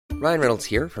Ryan Reynolds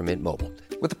here from Mint Mobile.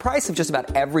 With the price of just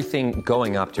about everything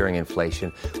going up during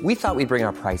inflation, we thought we'd bring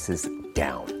our prices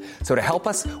down. So to help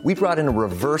us, we brought in a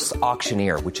reverse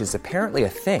auctioneer, which is apparently a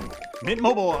thing. Mint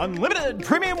Mobile Unlimited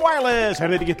Premium Wireless. How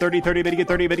to get 30, 30, bit to get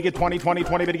 30, bit to get 20, 20,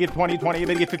 20, bit to get 20, 20,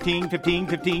 bit to get 15, 15,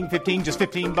 15, 15, just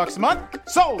 $15 a month?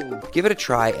 Sold! Give it a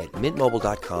try at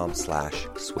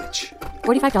mintmobile.com/switch.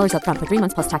 $45 up front for 3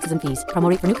 months plus taxes and fees. Promo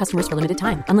rate for new customers for limited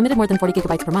time. Unlimited more than 40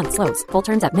 gigabytes per month. Slows full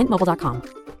terms at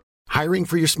mintmobile.com. Hiring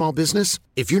for your small business?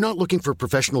 If you're not looking for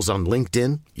professionals on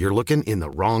LinkedIn, you're looking in the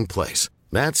wrong place.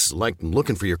 That's like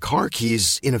looking for your car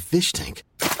keys in a fish tank.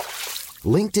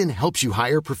 LinkedIn helps you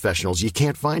hire professionals you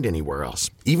can't find anywhere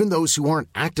else, even those who aren't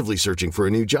actively searching for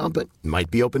a new job but might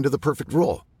be open to the perfect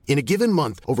role. In a given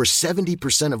month, over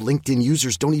 70% of LinkedIn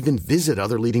users don't even visit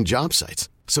other leading job sites.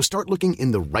 So start looking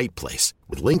in the right place.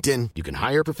 With LinkedIn, you can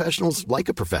hire professionals like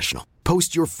a professional.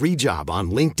 Post your free job on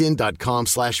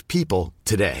linkedin.com/people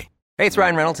today. Hey, it's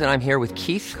Ryan Reynolds, and I'm here with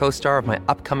Keith, co-star of my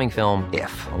upcoming film,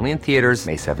 If, only in theaters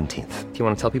May 17th. Do you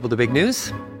want to tell people the big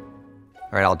news?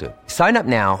 All right, I'll do it. Sign up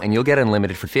now and you'll get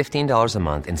unlimited for $15 a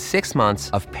month and 6 months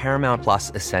of Paramount Plus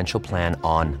Essential Plan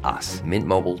on us.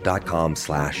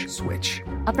 MintMobile.com/switch.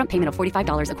 Upfront payment of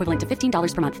 $45 equivalent to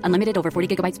 $15 per month. Unlimited over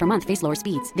 40 gigabytes per month. Face lower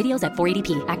speeds. Videos at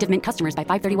 480p. Active Mint customers by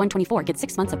 531.24 get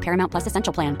 6 months of Paramount Plus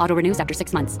Essential Plan. Auto renews after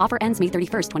 6 months. Offer ends May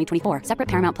 31st, 2024. Separate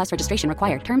Paramount Plus registration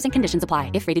required. Terms and conditions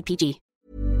apply if rated PG.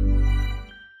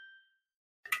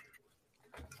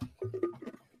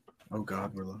 Oh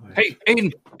God, we're live. Hey,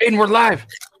 Aiden, we're live.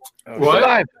 Oh, we're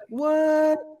live.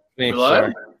 What? We're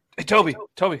live? Hey, Toby,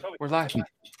 we're live.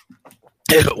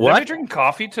 What? Are you drinking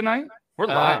coffee tonight? We're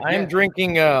live. I am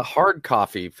drinking hard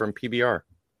coffee from PBR.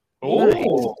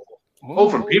 Oh,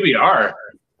 from PBR.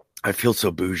 I feel so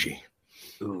bougie.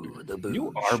 Ooh, the bougie.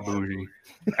 You are bougie.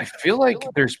 I feel like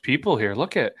there's people here.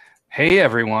 Look at, hey,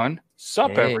 everyone.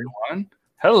 Sup, everyone.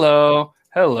 Hello.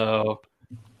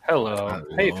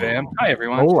 Hey, fam. Hi,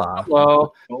 everyone. Hola.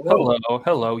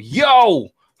 Hello. Yo.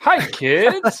 Hi,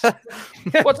 kids.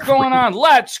 What's going on?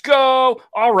 Let's go.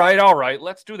 All right.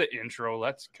 Let's do the intro.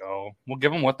 Let's go. We'll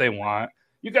give them what they want.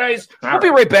 You guys, we'll be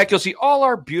right back. You'll see all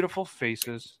our beautiful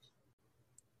faces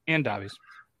and Dobby's.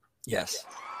 Yes.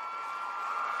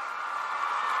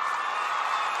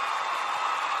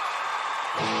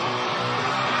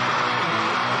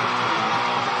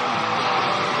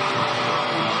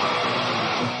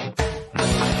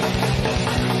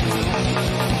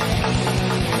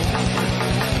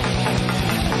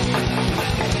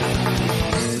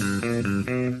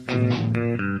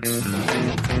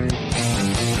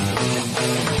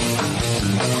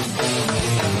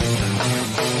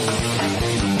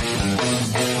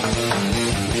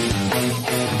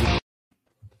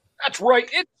 That's right.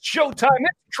 It's showtime.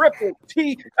 It's Triple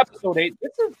T episode 8.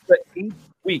 This is the 8th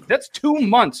week. That's 2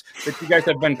 months that you guys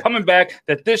have been coming back,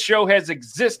 that this show has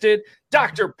existed.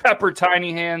 Dr. Pepper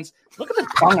Tiny Hands. Look at the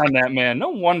tongue on that man. No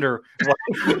wonder why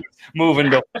he's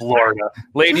moving to Florida.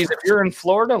 Ladies, if you're in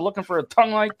Florida looking for a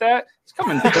tongue like that, it's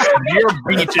coming to your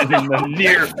beaches in the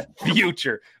near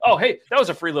future. Oh, hey, that was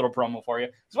a free little promo for you.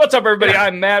 So what's up, everybody?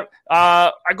 I'm Matt.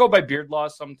 I go by Beard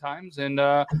Laws sometimes, and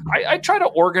I try to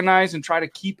organize and try to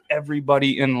keep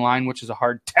everybody in line, which is a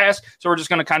hard task. So we're just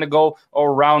going to kind of go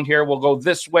around here. We'll go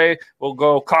this way. We'll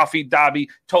go Coffee, Dobby,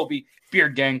 Toby,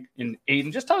 Beard Gang, and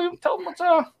Aiden. Just tell them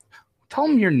tell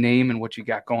them your name and what you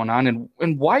got going on and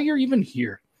why you're even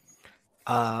here.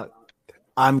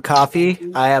 I'm Coffee.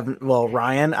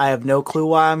 Ryan. I have no clue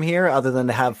why I'm here other than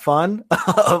to have fun.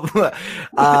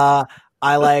 I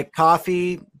like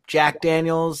coffee, Jack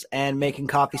Daniels, and making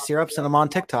coffee syrups, and I'm on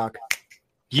TikTok.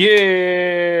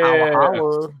 Yeah.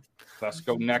 Holla. Let's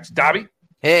go next. Dobby.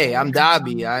 Hey, I'm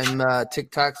Dobby. I'm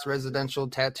TikTok's residential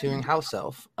tattooing house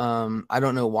elf. I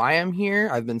don't know why I'm here.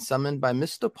 I've been summoned by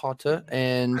Mr. Potter,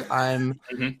 and I'm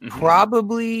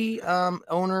probably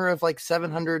owner of like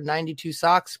 792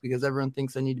 socks because everyone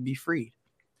thinks I need to be freed.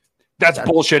 That's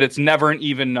bullshit. It's never an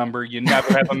even number. You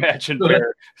never have a match in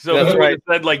pair. So that's right.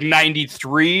 Said like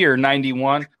 93 or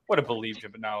 91. Would have believed you,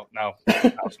 but now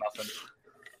it's nothing.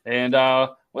 And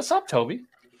what's up, Toby?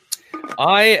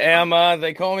 I am,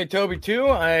 they call me Toby too.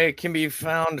 I can be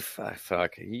found,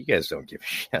 fuck, you guys don't give a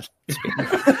shit.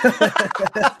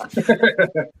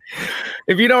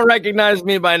 If you don't recognize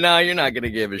me by now, you're not going to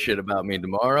give a shit about me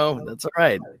tomorrow. That's all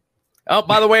right. Oh,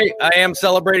 by the way, I am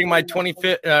celebrating my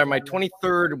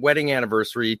 23rd wedding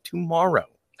anniversary tomorrow.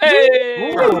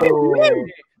 Hey!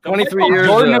 23 years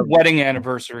of wedding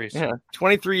anniversaries. Yeah,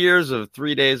 23 years of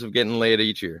 3 days of getting laid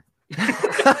each year.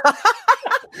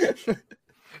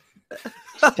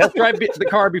 Test drive the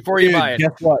car before you buy it.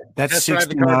 Guess what? That's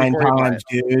 69 pounds,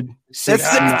 dude. That's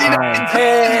 69 pounds.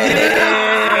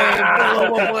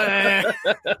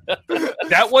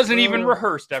 That wasn't even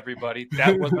rehearsed, everybody.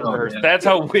 That wasn't rehearsed. That's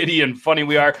how witty and funny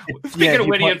we are. Speaking of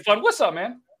witty and fun, what's up,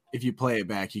 man? If you play it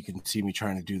back, you can see me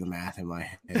trying to do the math in my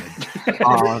head.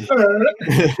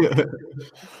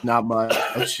 Not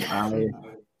much.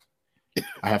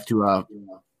 I have to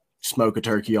smoke a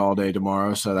turkey all day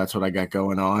tomorrow, so that's what I got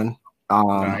going on.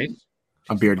 Nice.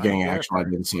 A beard gang action. I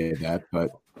didn't say that,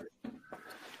 but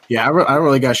yeah, I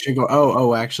really got shit going.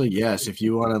 Oh, actually, yes. If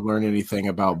you want to learn anything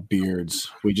about beards,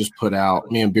 we just put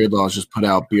out. Me and Beard Laws just put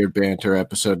out Beard Banter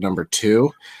episode number 2.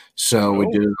 So we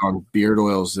did it on beard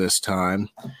oils this time,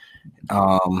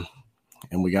 and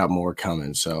we got more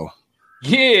coming. So.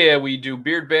 Yeah, we do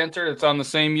Beard Banter. It's on the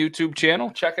same YouTube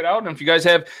channel. Check it out. And if you guys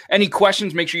have any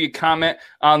questions, make sure you comment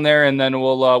on there, and then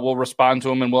we'll respond to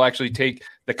them, and we'll actually take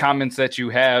the comments that you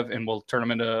have, and we'll turn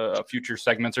them into future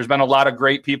segments. There's been a lot of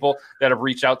great people that have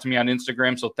reached out to me on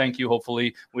Instagram, so thank you.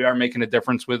 Hopefully, we are making a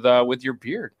difference with your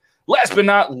beard. Last but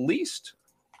not least,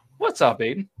 what's up,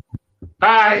 Aiden?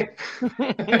 Hi.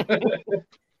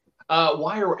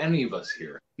 Why are any of us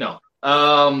here? No.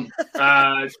 I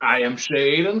am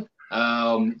Shaden.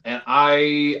 And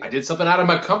I did something out of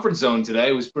my comfort zone today.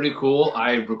 It was pretty cool.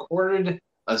 I recorded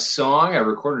a song. I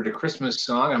recorded a Christmas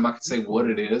song. I'm not going to say what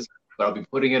it is, but I'll be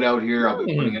putting it out here. I'll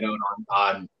be putting it out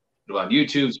on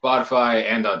YouTube, Spotify,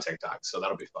 and on TikTok. So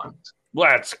that'll be fun.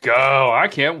 Let's go. I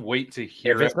can't wait to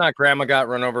hear it. If it's not Grandma got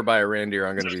run over by a reindeer,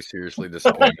 I'm going to be seriously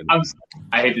disappointed.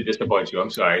 I hate to disappoint you. I'm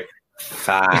sorry.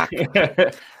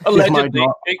 Allegedly,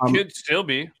 it could still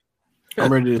be.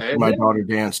 I'm ready to see my daughter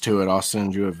dance to it. I'll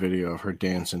send you a video of her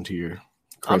dancing to your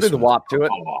Christmas. I'll do the WAP to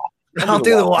it. I'll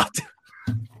do the WAP.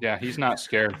 Yeah, he's not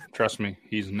scared. Trust me,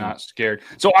 he's not scared.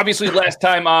 So obviously last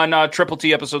time on Triple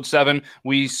T episode 7,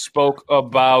 we spoke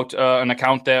about an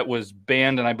account that was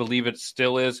banned, and I believe it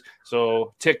still is.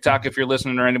 So TikTok, if you're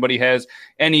listening or anybody has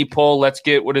any pull, let's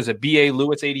get, what is it, B.A.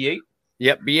 Lewis 88?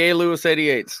 Yep, B.A. Lewis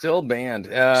 88, still banned.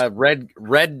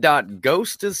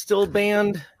 Red.Ghost is still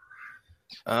banned.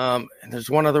 And there's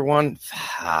one other one.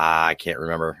 I can't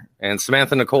remember. And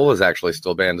Samantha Nicole is actually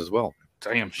still banned as well.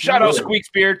 Damn. Shout out Squeaks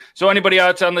Beard. So anybody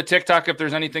out on the TikTok, if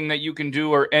there's anything that you can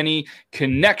do or any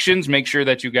connections, make sure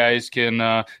that you guys can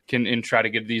try to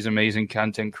get these amazing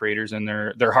content creators and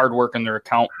their hard work and their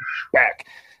account back.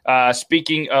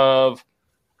 Speaking of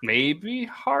maybe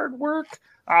hard work,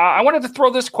 I wanted to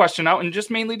throw this question out and just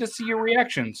mainly to see your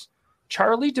reactions.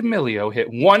 Charlie D'Amelio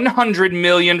hit 100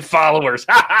 million followers.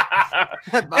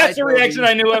 That's the reaction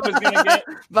I knew I was going to get.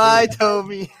 Bye,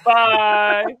 Toby.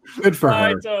 Bye. Good for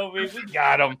her. Toby. We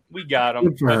got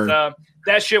him. But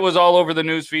that shit was all over the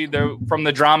newsfeed there, from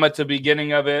the drama to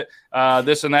beginning of it,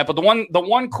 this and that. But the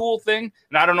one cool thing,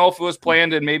 and I don't know if it was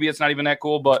planned and maybe it's not even that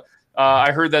cool, but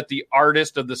I heard that the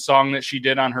artist of the song that she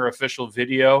did on her official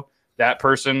video, that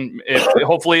person,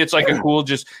 hopefully it's like a cool,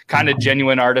 just kind of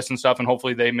genuine artist and stuff, and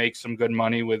hopefully they make some good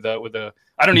money with a.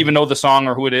 I don't even know the song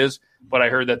or who it is, but I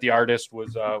heard that the artist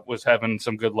was having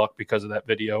some good luck because of that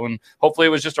video, and hopefully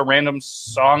it was just a random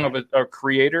song of a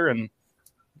creator, and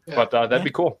that'd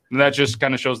be cool. And that just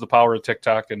kind of shows the power of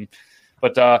TikTok.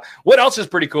 But what else is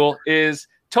pretty cool is,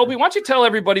 Toby, why don't you tell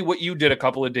everybody what you did a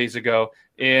couple of days ago?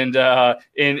 And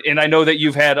I know that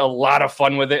you've had a lot of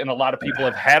fun with it, and a lot of people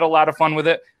have had a lot of fun with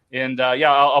it. And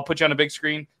I'll put you on a big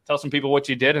screen, tell some people what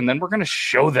you did, and then we're going to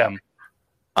show them.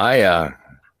 I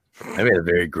made a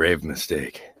very grave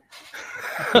mistake.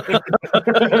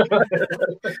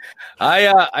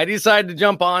 I decided to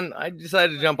jump on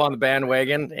the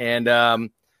bandwagon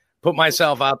and put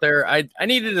myself out there. I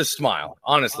needed a smile.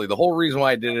 Honestly, the whole reason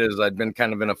why I did it is I'd been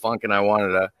kind of in a funk, and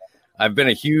I've been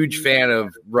a huge fan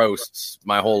of roasts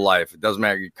my whole life. It doesn't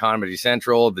matter. Comedy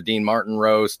Central, the Dean Martin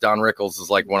roast, Don Rickles is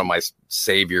like one of my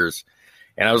saviors.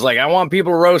 And I was like, I want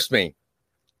people to roast me.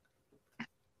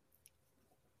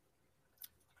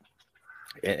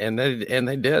 And they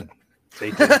did.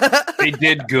 They did. They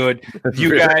did good.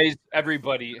 You guys,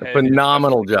 everybody.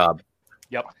 Phenomenal job.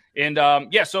 Yep. And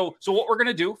so what we're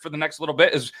gonna do for the next little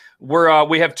bit is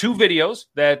we have 2 videos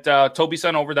that Toby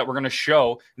sent over that we're gonna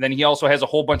show. And then he also has a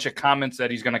whole bunch of comments that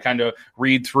he's gonna kind of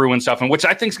read through and stuff, and which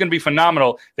I think is gonna be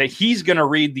phenomenal. That he's gonna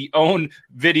read the own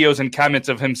videos and comments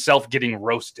of himself getting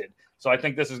roasted. So I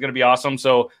think this is gonna be awesome.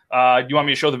 So do you want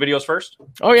me to show the videos first?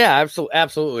 Oh yeah,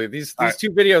 absolutely. These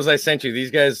 2 videos I sent you, these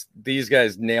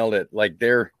guys nailed it. Like,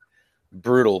 they're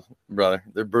brutal, brother.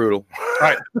 They're brutal. All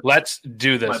right, let's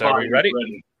do this. Are we ready?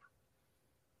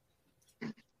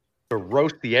 To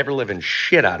roast the ever-living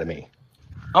shit out of me.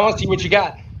 I want to see what you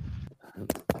got.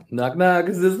 Knock, knock.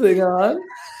 Is this thing on?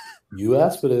 You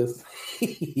asked for this.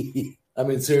 I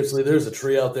mean, seriously, there's a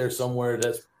tree out there somewhere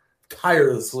that's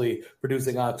tirelessly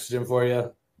producing oxygen for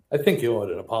you. I think you owed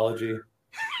an apology.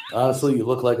 Honestly, you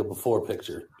look like a before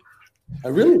picture. I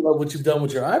really love what you've done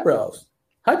with your eyebrows.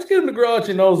 How'd you get them to grow out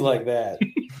your nose like that?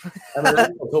 I mean,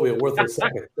 that's probably a worthless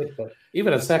sack of shit, but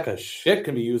even a sack of shit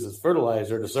can be used as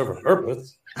fertilizer to serve a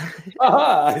purpose.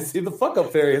 Aha! I see the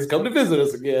fuck-up fairy has come to visit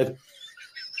us again.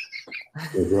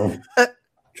 Hey, bro.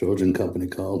 Trojan Company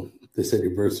called. They said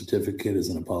your birth certificate is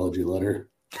an apology letter.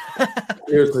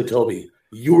 Seriously, Toby,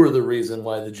 you were the reason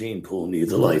why the gene pool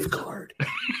needs a lifeguard.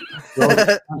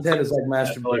 Content is like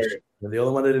masturbation. And the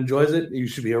only one that enjoys it, you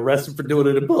should be arrested for doing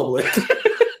it in public.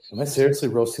 Am I seriously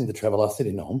roasting the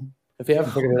Travelocity gnome? If you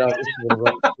haven't figured it out,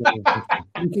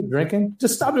 you keep drinking,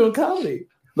 just stop doing comedy.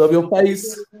 Love your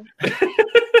face.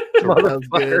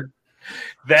 Motherfucker.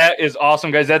 That is awesome,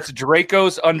 guys. That's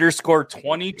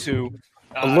Dracos_22.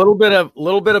 A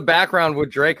little bit of background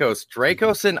with Dracos.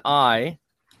 Dracos and I.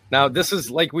 Now, this is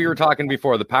like we were talking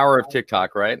before, the power of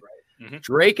TikTok, right? Mm-hmm.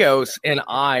 Dracos and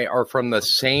I are from the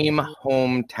same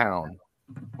hometown.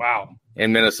 Wow.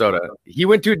 In Minnesota. We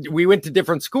went to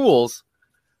different schools,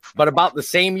 but about the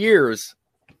same years,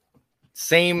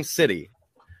 same city.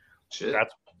 Shit.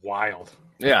 That's wild.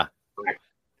 Yeah.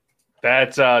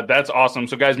 That's awesome.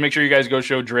 So guys, make sure you guys go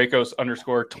show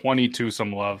Dracos_22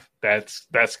 some love. That's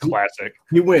classic.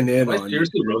 He went in on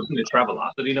seriously roasting the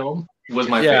Travelocity gnome was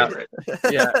my favorite.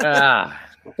 Yeah.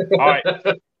 All right.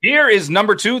 Here is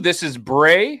number 2. This is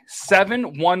Bray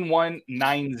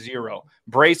 71190.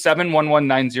 Bray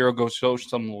 71190. Go show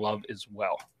some love as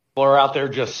well. People are out there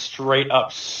just straight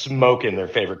up smoking their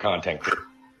favorite content creator.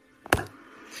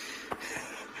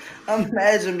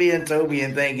 Imagine being Toby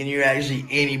and thinking you're actually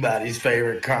anybody's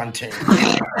favorite content.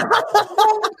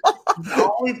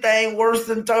 The only thing worse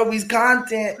than Toby's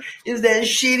content is that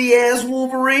shitty ass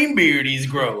Wolverine beard he's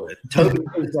growing. Toby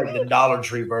looks like the Dollar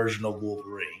Tree version of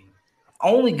Wolverine.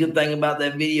 Only good thing about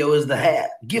that video is the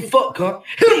hat. Get fucked, cunt.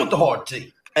 Hit him with the hard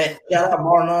T. And shout out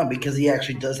Marlon because he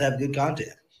actually does have good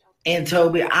content. And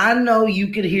Toby, I know you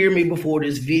could hear me before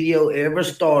this video ever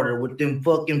started with them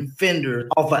fucking fenders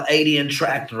off an 80-inch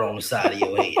tractor on the side of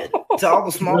your head. To all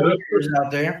the small viewers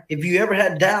out there, if you ever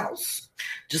had doubts,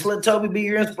 just let Toby be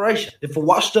your inspiration. If a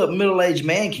washed-up middle-aged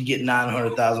man can get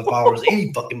 900,000 followers,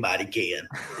 any fucking body can.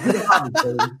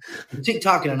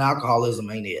 TikTok and alcoholism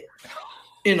ain't it.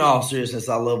 In all seriousness,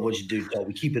 I love what you do,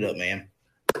 Toby. Keep it up, man.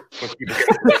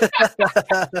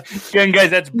 Again, guys,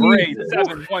 that's Bray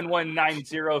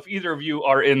 71190. If either of you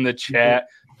are in the chat,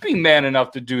 be man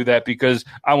enough to do that because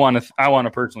I want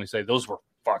to personally say those were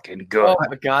fucking good. Oh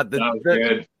my god,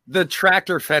 the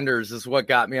tractor fenders is what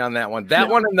got me on that one. That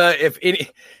one, and if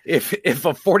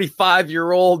a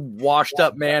 45-year-old washed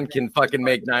up man can fucking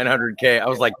make 900K, I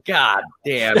was like, God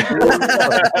damn.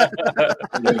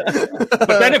 But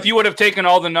then if you would have taken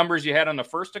all the numbers you had on the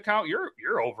first account,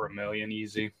 you're over $1 million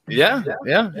easy. Yeah.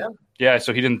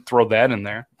 So he didn't throw that in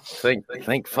there.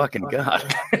 Thank fucking God.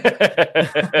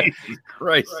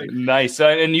 Christ. Nice.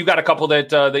 And you got a couple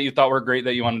that you thought were great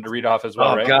that you wanted to read off as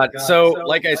well, right? God. So,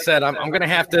 like I said, I'm going to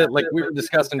have to, like we were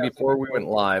discussing before we went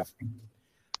live,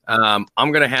 I'm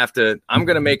going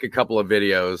to make a couple of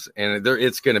videos, and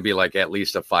it's going to be like at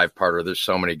least a 5-parter. There's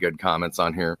so many good comments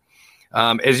on here.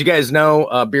 As you guys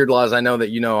know, Beard Laws, I know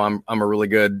that I'm a really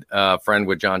good friend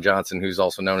with John Johnson, who's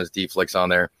also known as D-Flix on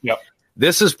there. Yep.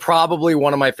 This is probably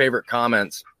one of my favorite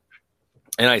comments.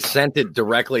 And I sent it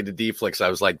directly to D-Flix. I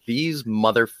was like, these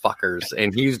motherfuckers.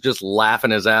 And he's just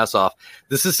laughing his ass off.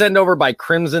 This is sent over by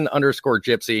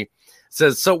Crimson_Gypsy.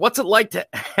 Says, so what's it like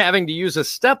having to use a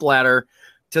step ladder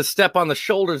to step on the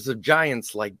shoulders of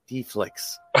giants like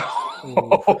D-Flix?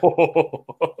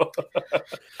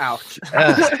 Ouch.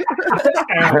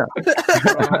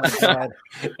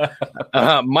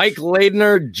 Mike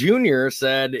Ladner Jr.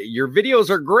 said, your videos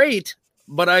are great,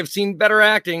 but I've seen better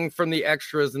acting from the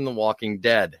extras in The Walking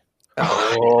Dead.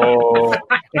 Oh.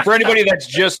 For anybody that's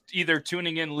just either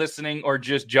tuning in, listening, or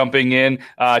just jumping in,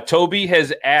 Toby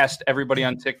has asked everybody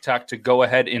on TikTok to go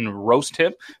ahead and roast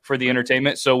him for the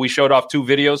entertainment. So we showed off 2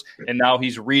 videos, and now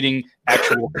he's reading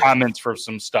actual comments for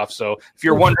some stuff. So if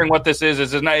you're wondering what this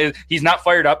is he's not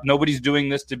fired up. Nobody's doing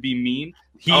this to be mean.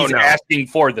 He's asking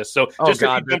for this. So just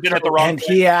so you jumped in at the wrong time.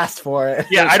 He asked for it.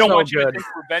 Yeah, I don't want you to think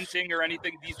we're venting or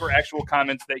anything. These were actual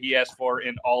comments that he asked for,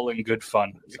 and all in good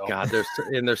fun. So. God,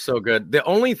 they're so good. The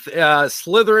only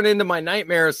slithering into my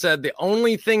nightmare said the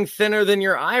only thing thinner than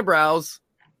your eyebrows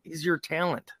is your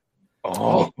talent. Dig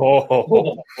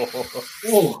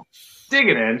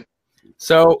it in.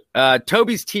 So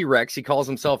Toby's T-Rex, he calls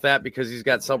himself that because he's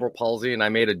got cerebral palsy. And I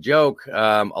made a joke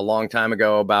a long time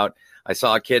ago about I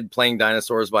saw a kid playing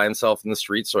dinosaurs by himself in the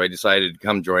street, so I decided to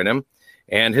come join him.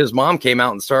 And his mom came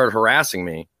out and started harassing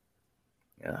me.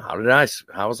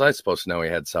 How was I supposed to know he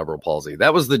had cerebral palsy?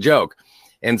 That was the joke.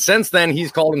 And since then,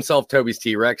 he's called himself Toby's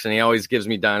T-Rex, and he always gives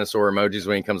me dinosaur emojis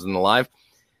when he comes in the live.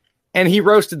 And he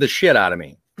roasted the shit out of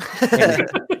me.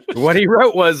 What he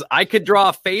wrote was, I could draw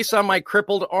a face on my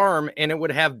crippled arm, and it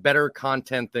would have better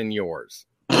content than yours.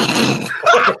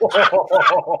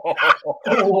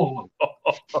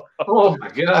 Oh my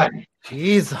God.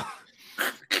 Jeez.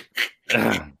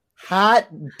 Hot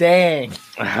dang.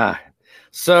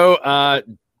 So,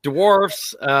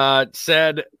 Dwarfs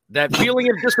said that feeling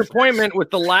of disappointment with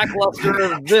the lackluster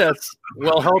of this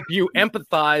will help you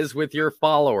empathize with your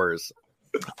followers.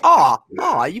 Wow.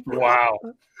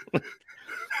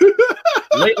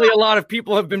 Lately, a lot of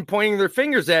people have been pointing their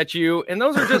fingers at you, and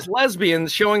those are just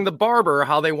lesbians showing the barber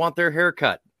how they want their hair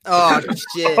cut. Oh,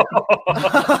 shit.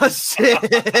 Oh, shit.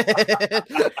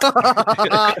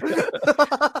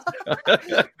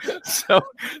 So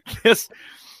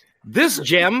this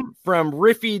gem from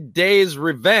Riffy Day's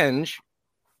Revenge,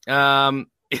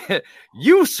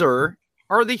 you, sir,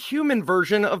 are the human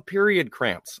version of period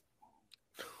cramps.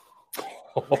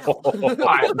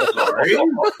 I'm sorry.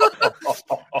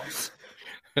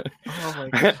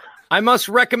 I must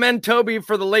recommend Toby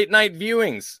for the late night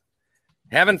viewings.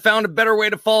 Haven't found a better way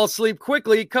to fall asleep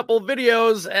quickly. Couple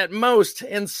videos at most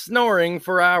and snoring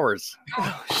for hours.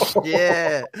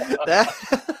 Yeah,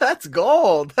 that's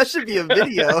gold. That should be a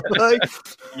video. Like,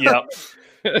 Yep.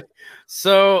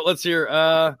 So let's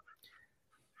hear.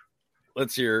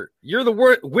 You're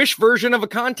the Wish version of a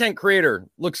content creator.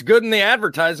 Looks good in the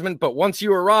advertisement, but once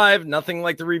you arrive, nothing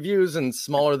like the reviews and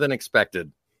smaller than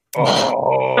expected.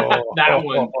 Oh, that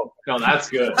one. No, that's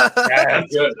good. That's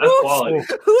good. That's quality.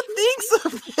 who thinks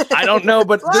of it? I don't know,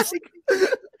 but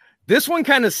this one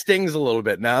kind of stings a little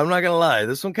bit. Now, I'm not gonna lie.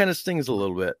 This one kind of stings a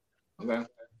little bit, Okay.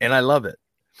 and I love it.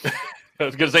 I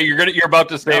was gonna say you're about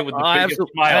to say it with the biggest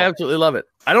smile. I absolutely love it.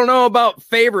 I don't know about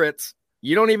favorites.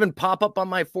 You don't even pop up on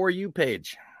my For You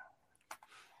page.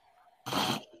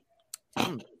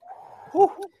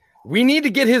 We need to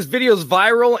get his videos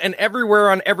viral and everywhere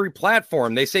on every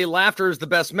platform. They say laughter is the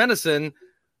best medicine.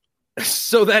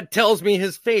 So that tells me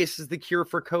his face is the cure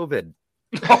for COVID.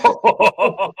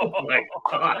 Oh my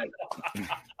God.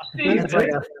 It's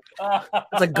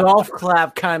a golf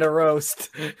clap kind of roast.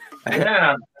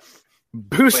 Yeah.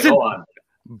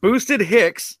 Boosted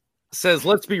Hicks says,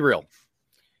 let's be real.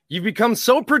 You've become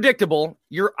so predictable,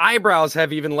 your eyebrows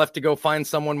have even left to go find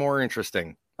someone more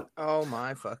interesting. Oh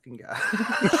my fucking God.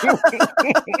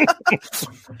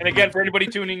 And again, for anybody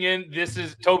tuning in, this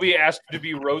is Toby asked to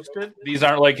be roasted. These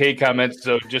aren't like hate comments,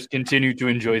 so just continue to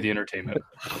enjoy the entertainment.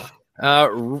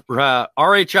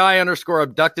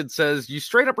 RHI_abducted says, you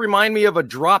straight up remind me of a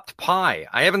dropped pie.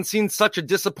 I haven't seen such a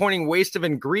disappointing waste of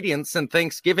ingredients since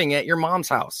Thanksgiving at your mom's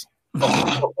house.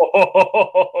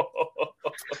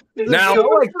 Now, so,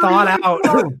 like, thought out.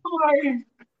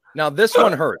 Now this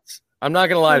one hurts. I'm not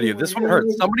gonna lie to you. This one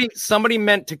hurts. Somebody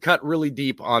meant to cut really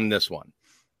deep on this one.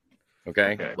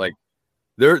 Okay. Like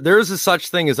there's a such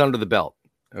thing as under the belt.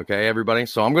 Okay, everybody.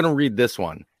 So I'm gonna read this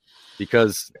one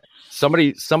because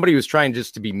somebody was trying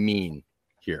just to be mean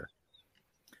here.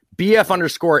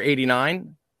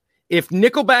 BF_89. If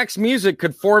Nickelback's music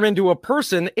could form into a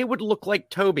person, it would look like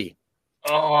Toby.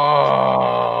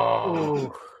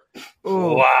 Oh. Ooh.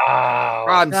 Wow.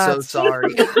 I'm so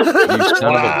sorry. You son of a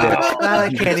bitch. That I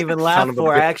can't even laugh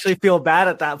for. I actually feel bad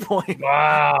at that point.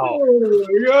 Wow. Oh my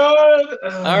God.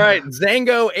 All right,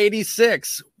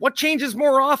 Zango86. What changes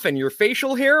more often, your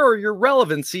facial hair or your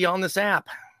relevancy on this app?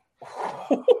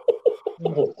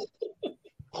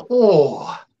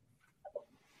 Oh.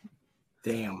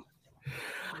 Damn.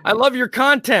 I love your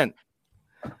content.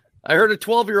 I heard a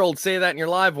 12-year-old say that in your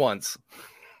live once.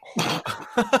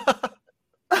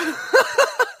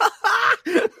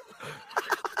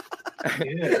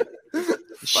 Yeah.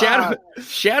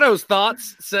 Shadow's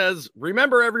Thoughts says,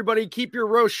 remember everybody, keep your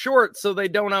roast short so they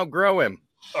don't outgrow him.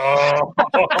 Oh.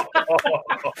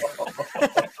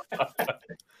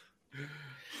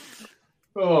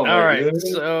 Oh, All right,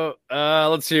 goodness. so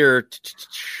let's hear.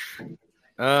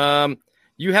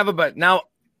 You have about now.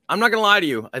 I'm not gonna lie to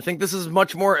you. I think this is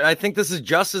much more. I think this is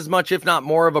just as much, if not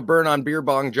more, of a burn on Beer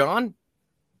Bong John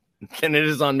than it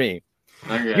is on me.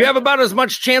 Okay. You have about as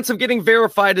much chance of getting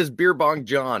verified as Beer Bong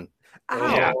John.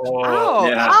 Yeah. Ow,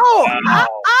 Yeah. ow,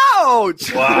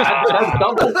 ouch. Wow. That's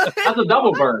a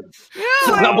double burn. It's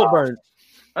a double burn.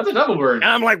 That's a double burn.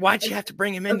 And I'm like, why'd you have to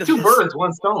bring him into That's two this? birds,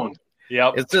 one stone.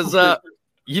 Yep. It says,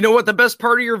 you know what the best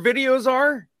part of your videos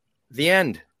are? The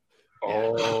end.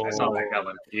 Oh. I saw that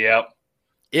coming. Yep.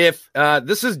 If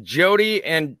this is Jody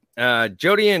and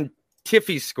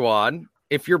Tiffy Squad,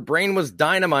 if your brain was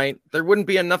dynamite, there wouldn't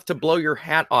be enough to blow your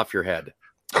hat off your head.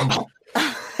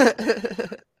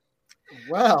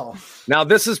 Well, now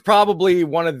this is probably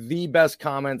one of the best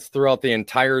comments throughout the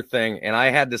entire thing, and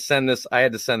I had to send this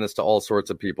to all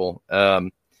sorts of people.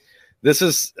 This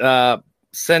is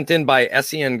sent in by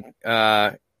Essie and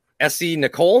Essie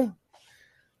Nicole.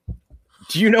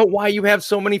 Do you know why you have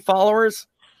so many followers?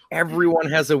 Everyone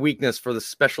has a weakness for the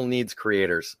special needs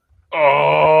creators.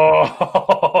 Oh,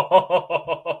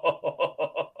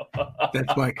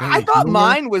 That's my kind I thought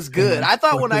mine was good. I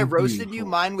thought when I roasted you,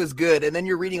 mine was good, and then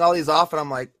you're reading all these off, and I'm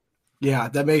like, yeah,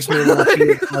 that makes me want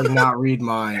to like not read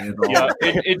mine at all. yeah,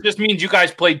 it just means you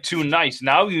guys played too nice.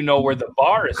 Now you know where the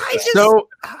bar is. So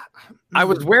I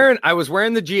was wearing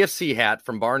the GFC hat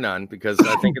from Bar None because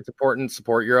I think it's important to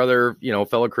support your other,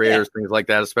 fellow creators, things like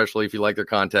that, especially if you like their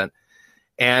content.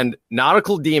 And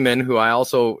Nautical Demon, who I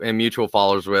also am mutual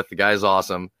followers with, the guy's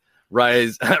awesome,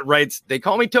 writes, they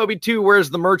call me Toby too, wears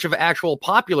the merch of actual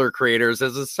popular creators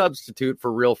as a substitute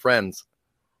for real friends.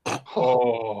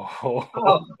 Oh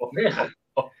man.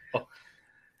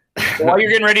 While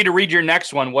you're getting ready to read your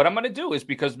next one, what I'm going to do is,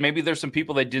 because maybe there's some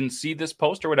people that didn't see this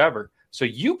post or whatever, so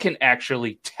you can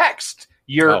actually text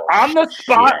your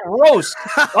on-the-spot roast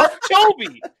of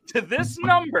Toby to this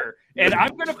number, and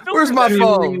I'm going to filter. Where's my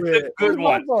phone? The good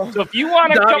one. So if you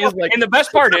want to come up, and the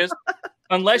best part is,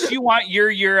 unless you want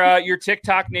your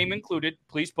TikTok name included,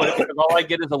 please put it, because all I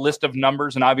get is a list of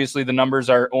numbers, and obviously the numbers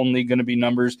are only going to be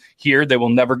numbers here. They will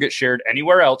never get shared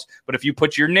anywhere else. But if you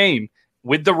put your name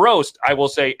with the roast, I will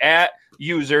say at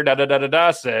user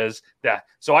says that.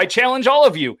 So I challenge all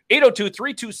of you.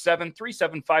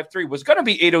 802-327-3753 was going to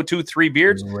be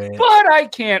 802-3beards, but I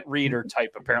can't read or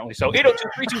type apparently. So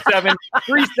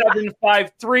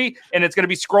 802-327-3753, and it's going to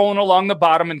be scrolling along the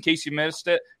bottom in case you missed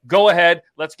it. Go ahead.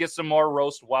 Let's get some more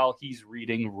roast while he's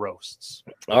reading roasts.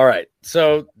 All right.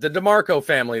 So the DeMarco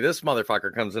family, this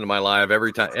motherfucker comes into my live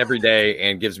every day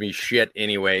and gives me shit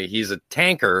anyway. He's a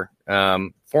tanker,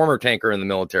 former tanker in the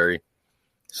military.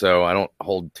 So I don't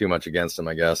hold too much against him,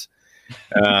 I guess.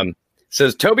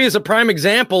 Says Toby is a prime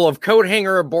example of coat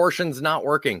hanger abortions not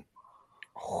working.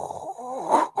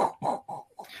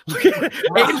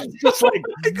 It's just like,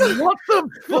 what the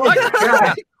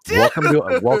fuck?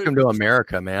 Welcome to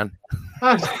America, man.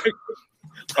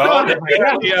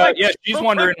 She's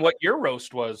wondering what your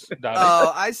roast was, Dobby.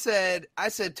 Oh, I said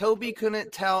Toby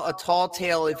couldn't tell a tall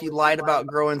tale if he lied about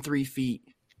growing 3 feet.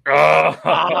 Yeah,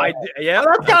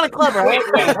 that's kind of clever. Wait,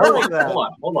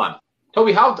 hold on.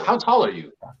 Toby, how tall are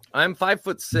you? I'm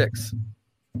 5'6".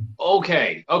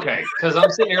 Okay. Because I'm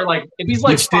sitting here like, if he's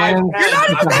like 5'10",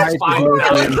 I'm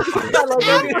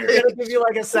gonna give you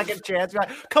like a second chance. Right?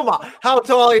 Come on, how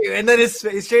tall are you? And then his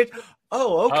face changed.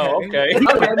 Oh, okay.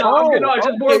 Okay, no, I'm good. No, I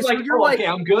just more like, okay,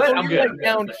 I'm good. I'm good. Like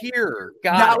down here.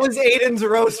 That was Aiden's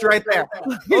roast right there.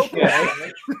 Okay.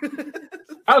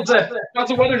 How's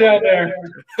the weather down there?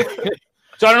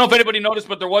 So I don't know if anybody noticed,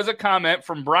 but there was a comment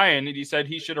from Brian, and he said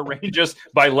he should arrange us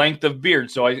by length of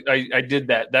beard. So I did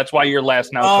that. That's why you're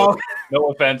last now. Oh.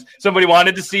 No offense. Somebody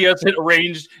wanted to see us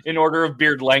arranged in order of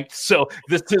beard length. So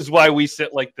this is why we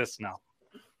sit like this now.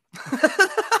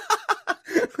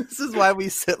 This is why we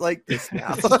sit like this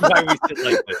now. This is why we sit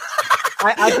like this.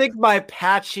 I think my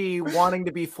patchy wanting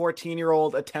to be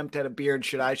 14-year-old attempt at a beard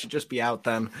should just be out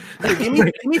then. Hey, give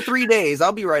me 3 days.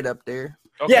 I'll be right up there.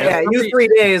 Okay. Yeah, you 3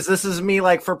 days. This is me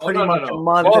like for pretty much a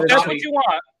month. Well, if that's what you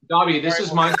want. Dobby, this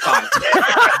is my spot.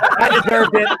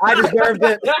 I deserved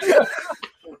it.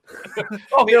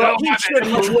 Oh,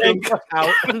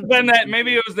 Then that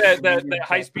maybe it was that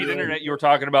high speed internet you were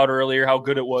talking about earlier. How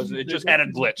good it was! It just had a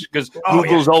glitch because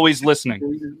Google's always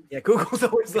listening. Yeah, Google's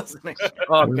always listening.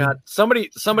 Oh God! Somebody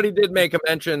did make a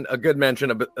good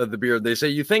mention of the beard. They say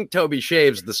you think Toby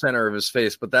shaves the center of his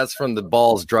face, but that's from the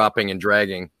balls dropping and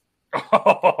dragging.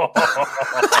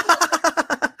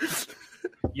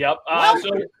 Yep.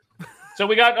 So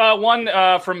we got one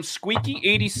from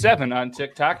Squeaky87 on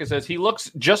TikTok. It says he looks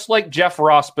just like Jeff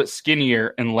Ross, but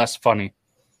skinnier and less funny.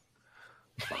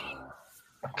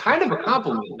 Kind of a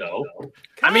compliment, though.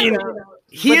 I mean,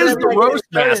 he is the roast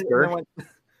master.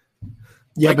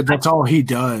 Yeah, but that's all he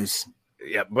does.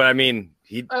 Yeah, but I mean,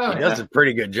 he does a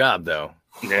pretty good job, though.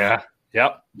 Yeah.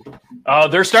 Yep.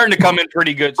 They're starting to come in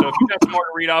pretty good. So if you got some more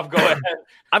to read off, go ahead.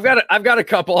 I've got a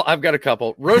couple.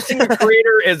 Roasting the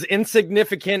creator as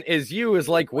insignificant as you is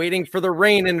like waiting for the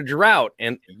rain in a drought,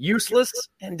 and useless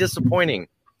and disappointing.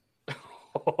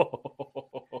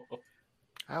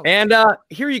 And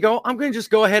here you go. I'm going to just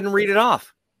go ahead and read it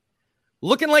off.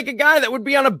 Looking like a guy that would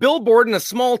be on a billboard in a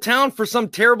small town for some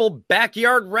terrible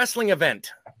backyard wrestling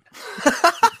event.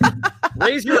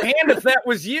 Raise your hand if that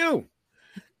was you.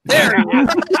 There he is.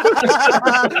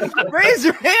 Raise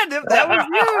your hand if that was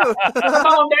you. Come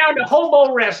on down to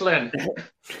hobo wrestling.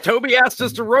 Toby asked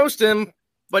us to roast him,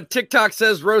 but TikTok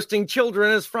says roasting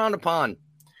children is frowned upon.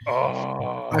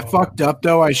 Oh, I fucked up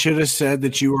though. I should have said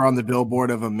that you were on the billboard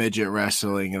of a midget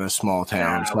wrestling in a small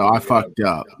town. So I fucked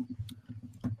up.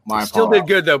 You still did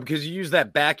good though, because you use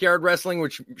that backyard wrestling,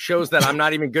 which shows that I'm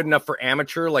not even good enough for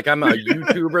amateur. Like I'm a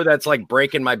YouTuber that's like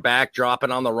breaking my back,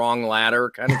 dropping on the wrong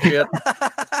ladder kind of shit.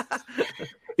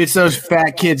 It's those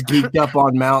fat kids geeked up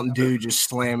on Mountain Dew just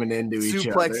slamming into each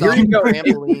other. Here you go.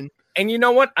 And you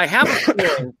know what? I have a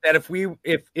feeling that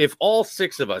if all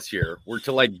six of us here were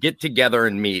to like get together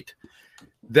and meet,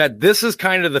 that this is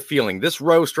kind of the feeling. This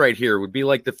roast right here would be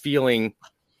like the feeling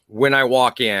when I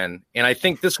walk in. And I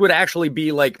think this would actually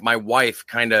be like my wife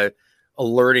kind of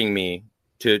alerting me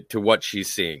to what she's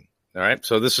seeing. All right.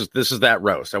 So this is that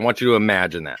roast. I want you to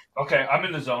imagine that. okay. I'm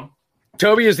in the zone.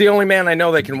 Toby is the only man I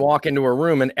know that can walk into a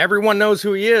room and everyone knows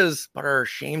who he is, but are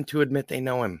ashamed to admit they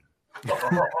know him.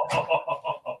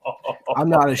 I'm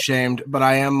not ashamed, but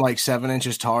I am like 7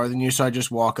 inches taller than you, so I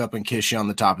just walk up and kiss you on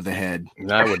the top of the head.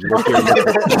 I would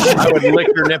lick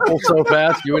your nipple so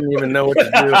fast you wouldn't even know what to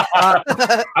do. I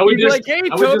would You'd be just like, hey,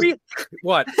 I would Toby.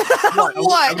 What?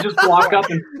 I would just walk up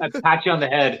and pat you on the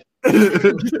head.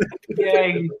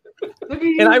 Yay.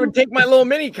 And I would take my little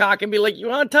mini cock and be like, you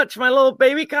want to touch my little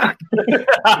baby cock?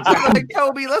 Like,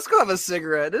 Toby, let's go have a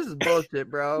cigarette. This is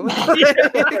bullshit, bro.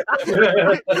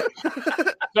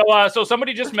 So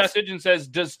somebody just messaged and says,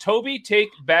 does Toby take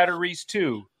batteries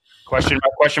too? Question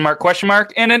mark, question mark, question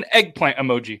mark, and an eggplant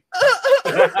emoji.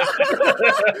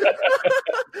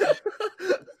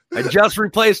 I just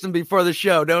replaced him before the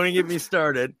show. Don't even get me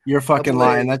started. You're fucking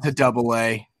lying. That's a double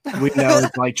A. We know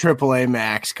it's like AAA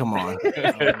max. Come on.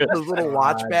 Those little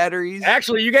watch batteries.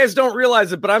 Actually, you guys don't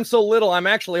realize it, but I'm so little, I'm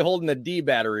actually holding a D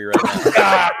battery right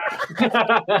now.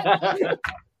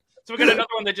 So we got another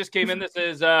one that just came in. This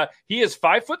is he is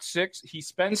 5'6". He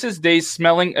spends his days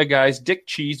smelling a guy's dick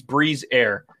cheese breeze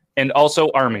air, and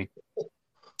also Army.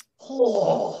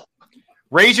 Oh.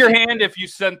 Raise your hand if you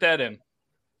sent that in.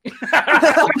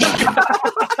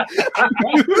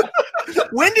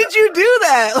 When did you do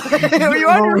that? Were you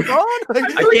on your phone? I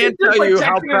can't tell you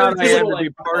how proud I am to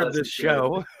be part of this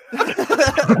show.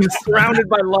 Surrounded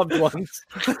by loved ones.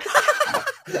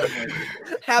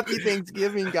 Happy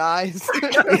Thanksgiving, guys.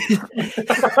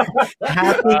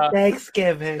 Happy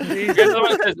Thanksgiving.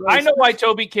 I know why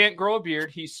Toby can't grow a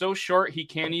beard. He's so short he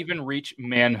can't even reach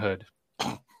manhood.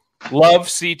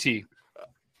 Love CT.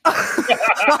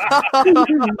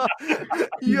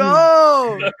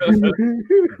 Yo,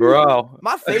 bro,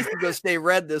 my face is gonna stay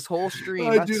red this whole stream.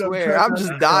 I swear, I'm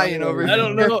just dying over here. I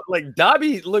don't know. Like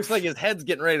Dobby looks like his head's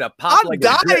getting ready to pop. I'm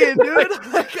dying, dude.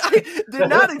 Like, I did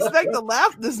not expect to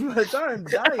laugh this much. I'm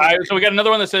dying. All right, so we got another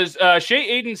one that says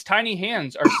Shay Aiden's tiny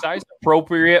hands are size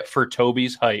appropriate for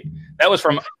Toby's height. That was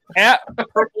from at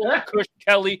Purple Kush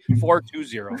Kelly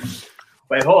 420.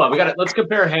 Wait, hold on. Let's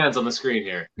compare hands on the screen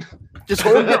here. Just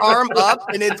hold your arm up,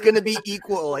 and it's gonna be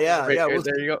equal. Yeah, right, yeah. Right,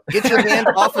 there you go. Get your hand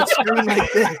off the screen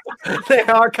like this. They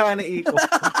are kind of equal.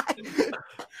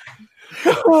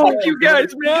 Fuck you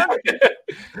guys, man.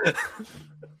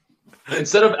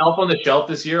 Instead of Elf on the Shelf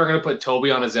this year, I'm going to put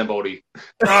Toby on a Zamboni.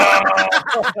 Oh,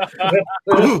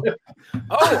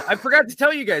 I forgot to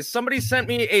tell you guys. Somebody sent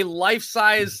me a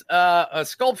life-size a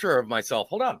sculpture of myself.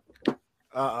 Hold on.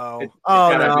 Oh no!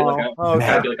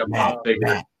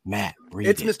 Matt, read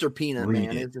it's it. Mr. Peanut, Read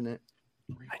man, it. isn't it?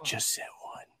 I just said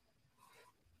one.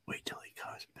 Wait till he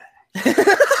comes back.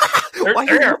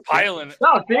 They're piling it.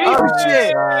 Oh,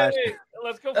 shit! Hey,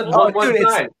 let's go.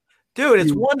 Dude,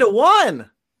 it's 1-1.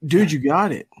 Dude, you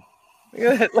got it.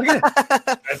 Look at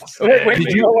it. Wait,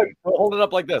 Did you hold it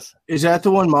up like this? Is that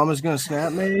the one Mama's Gonna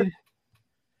Snap made?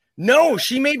 No,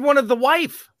 she made one of the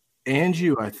wife. And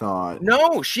you, I thought.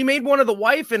 No, she made one of the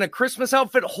wife in a Christmas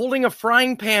outfit holding a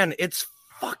frying pan. It's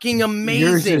fucking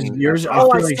amazing. Yours.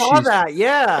 I saw that.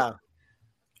 Yeah.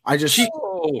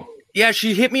 Yeah,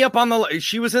 she hit me up on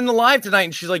she was in the live tonight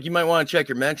and she's like, you might want to check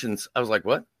your mentions. I was like,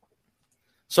 what?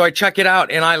 So I check it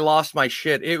out and I lost my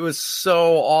shit. It was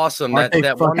so awesome.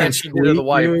 That one that she did of the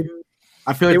wife. Dude?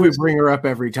 I feel like we bring her up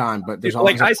every time, but there's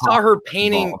always I saw her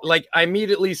painting. Like I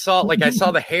immediately saw, I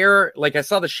saw the hair, I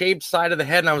saw the shaved side of the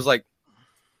head, and I was like,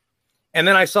 and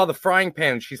then I saw the frying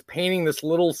pan. She's painting this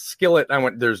little skillet. And I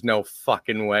went, "There's no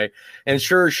fucking way!" And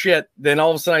sure as shit, then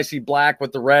all of a sudden I see black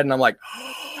with the red, and I'm like,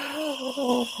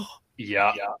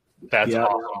 yeah, that's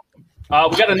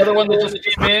awesome. We got another one that just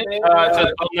came in. It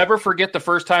says, I'll never forget the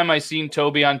first time I seen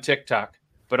Toby on TikTok,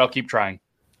 but I'll keep trying.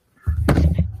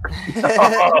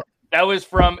 That was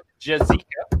from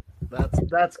Jazika.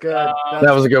 That's good.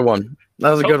 That was a good one.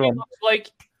 That was a good Toby one. looks like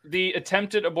the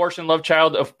attempted abortion love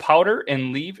child of Powder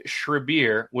and Liev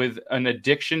Schreiber with an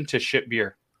addiction to shit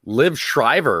beer. Liv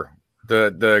Shriver,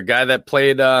 the guy that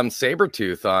played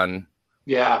Sabretooth on.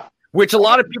 Yeah. Which a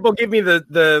lot of people give me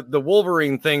the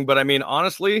Wolverine thing, but I mean,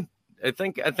 honestly, I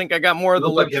think I got more of the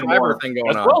Liv Shriver thing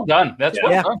going on. Well done. That's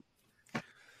well done.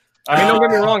 I mean, don't get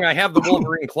me wrong, I have the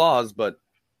Wolverine claws, but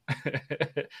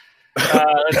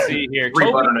let's see here.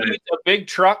 Toby needs a big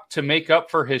truck to make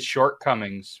up for his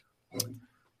shortcomings.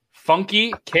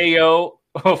 Funky KO.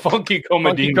 Oh, Funky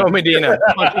Comedina.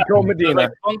 Funky Comedina.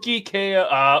 Like Funky KO.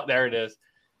 Oh, there it is.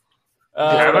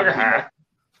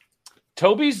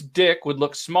 Toby's dick would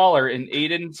look smaller in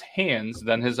Aiden's hands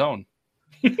than his own.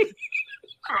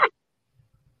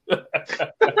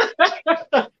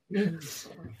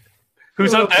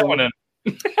 Who's on that one in?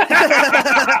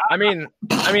 I mean,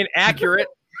 accurate,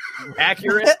 I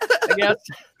guess.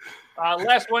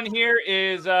 Last one here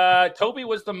is Toby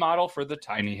was the model for the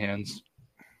tiny hands.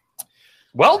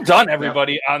 Well done,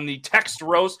 everybody, on the text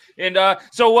roast. And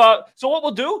so what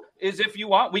we'll do is, if you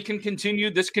want, we can continue.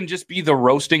 This can just be the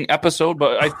roasting episode.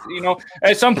 But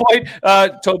at some point,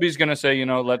 Toby's gonna say, I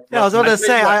was about to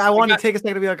say, I want to take a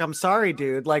second to be like, I'm sorry,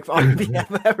 dude. Like on behalf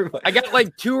of everybody. I got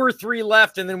like 2 or 3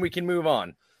 left, and then we can move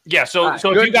on. Yeah, so if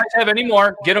you guys have any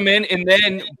more, get them in, and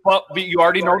then you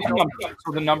already know the number.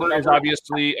 So the number is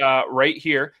obviously right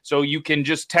here. So you can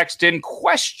just text in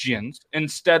questions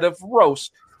instead of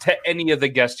roast to any of the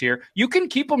guests here. You can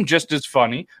keep them just as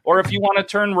funny, or if you want to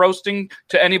turn roasting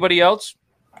to anybody else,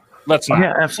 let's not.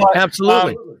 Yeah,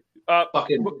 absolutely.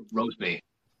 Fucking roast me.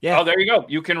 Yeah. Oh, there you go.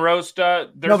 You can roast.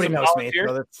 Nobody knows me,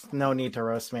 so there's no need to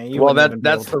roast me. Well,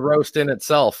 that's the roast in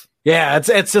itself. Yeah,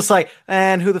 it's just like,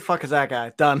 and who the fuck is that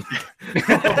guy? Done.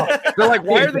 They're like,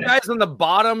 why are the guys on the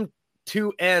bottom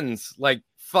 2 ends like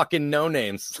fucking no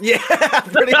names? Yeah,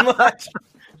 pretty much.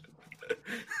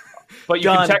 But you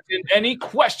can text in any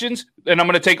questions, and I'm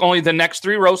going to take only the next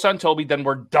 3 roasts on Toby. Then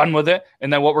we're done with it.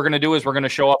 And then what we're going to do is we're going to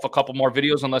show off a couple more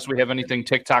videos, unless we have anything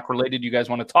TikTok related you guys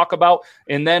want to talk about.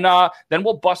 And then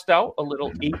we'll bust out a little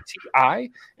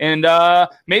ATI. And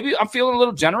maybe I'm feeling a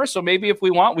little generous, so maybe if we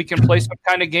want, we can play some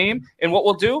kind of game. And what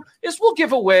we'll do is we'll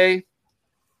give away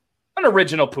an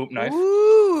original poop knife.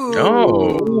 Ooh.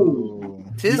 Oh.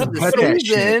 Tis the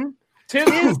season. Tis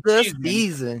the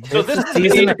season. So this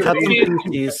season to cut some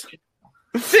cookies.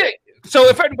 So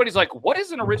if anybody's like, what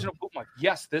is an original poop knife?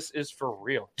 Yes, this is for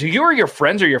real. Do you or your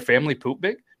friends or your family poop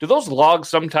big? Do those logs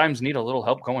sometimes need a little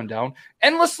help going down?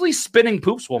 Endlessly spinning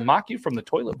poops will mock you from the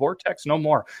toilet vortex no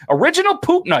more. Original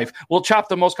poop knife will chop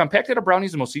the most compacted of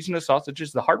brownies, the most seasoned of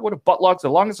sausages, the hardwood of butt logs, the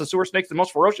longest of sewer snakes, the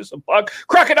most ferocious of bug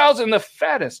crocodiles, and the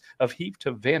fattest of heaped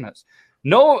Havanas.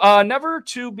 No, never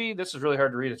to be, this is really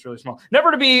hard to read, it's really small.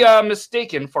 Never to be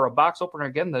mistaken for a box opener.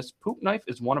 Again, this poop knife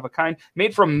is one of a kind,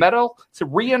 made from metal to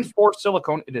reinforced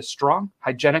silicone. It is strong,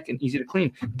 hygienic, and easy to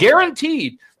clean.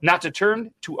 Guaranteed not to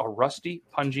turn to a rusty,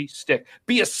 pungy stick.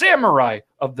 Be a samurai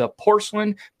of the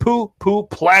porcelain poo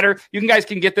platter. You guys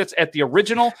can get this at the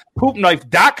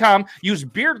originalpoopknife.com. Use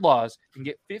Beard Laws and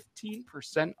get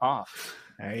 15% off.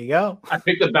 There you go. I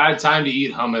picked a bad time to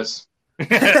eat hummus.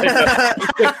 It's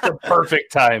the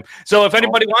perfect time. So if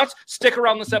anybody wants, stick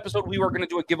around this episode. We were going to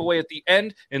do a giveaway at the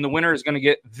end, and the winner is going to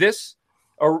get this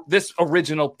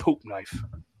original poop knife.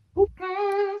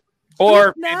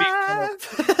 Or maybe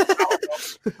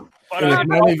but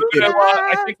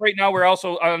I think right now we're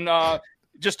also on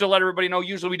just to let everybody know,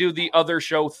 usually we do the other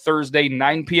show Thursday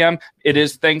 9 p.m. It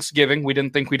is Thanksgiving. We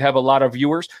didn't think we'd have a lot of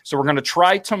viewers, so we're going to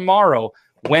try tomorrow,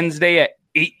 Wednesday at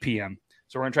 8 p.m.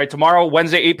 So we're going to try tomorrow,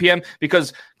 Wednesday, 8 p.m.,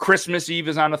 because Christmas Eve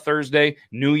is on a Thursday,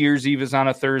 New Year's Eve is on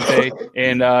a Thursday,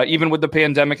 and even with the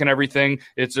pandemic and everything,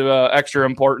 it's extra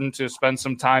important to spend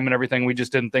some time and everything. We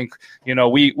just didn't think, we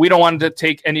don't want to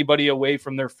take anybody away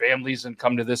from their families and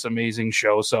come to this amazing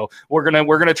show. So we're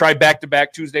gonna try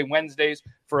back-to-back Tuesday, Wednesdays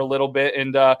for a little bit,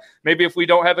 and maybe if we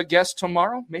don't have a guest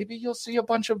tomorrow, maybe you'll see a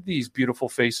bunch of these beautiful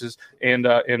faces and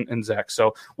Zach.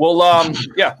 So we're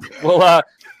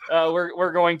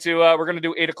going to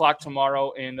do 8 o'clock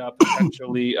tomorrow and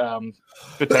potentially. Yeah,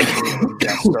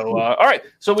 so all right.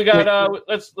 So we got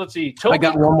let's see. Toby. I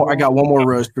got one more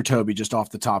roast for Toby just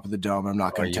off the top of the dome. I'm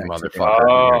not going to text it.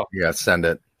 Motherfucker. Yeah, send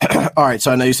it. All right.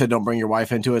 So I know you said don't bring your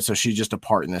wife into it, so she's just a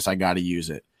part in this. I got to use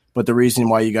it. But the reason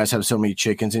why you guys have so many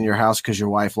chickens in your house because your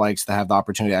wife likes to have the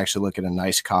opportunity to actually look at a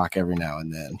nice cock every now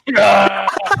and then. Well,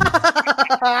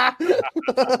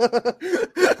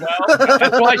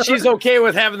 that's why she's okay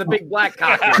with having the big black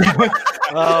cock.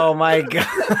 Oh my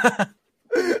god!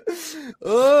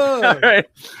 All right.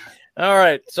 All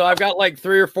right, so I've got like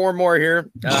 3 or 4 more here.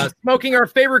 Smoking our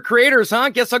favorite creators, huh?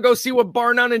 Guess I'll go see what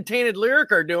Bar None and Tainted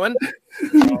Lyric are doing.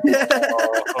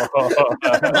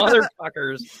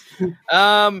 Motherfuckers.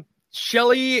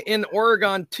 Shelly in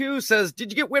Oregon 2 says,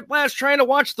 did you get whiplash trying to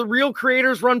watch the real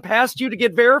creators run past you to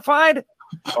get verified?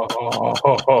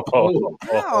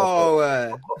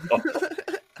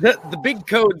 The big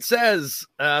code says,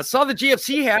 saw the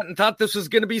GFC hat and thought this was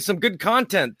going to be some good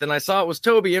content. Then I saw it was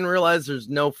Toby and realized there's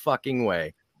no fucking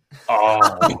way. Oh,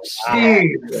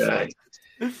 shit.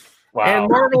 Wow. And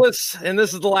Marvelous, and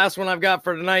this is the last one I've got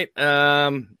for tonight.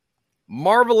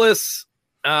 Marvelous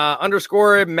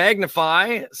 _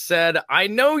 Magnify said, I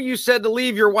know you said to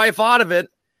leave your wife out of it,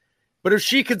 but if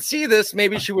she could see this,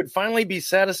 maybe she would finally be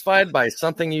satisfied by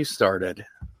something you started.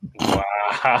 Wow.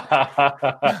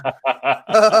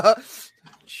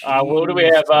 What do we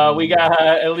have? We got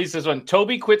at least this one.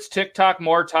 Toby quits TikTok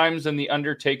more times than The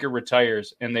Undertaker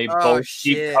retires, and they both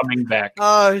keep coming back.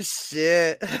 Oh,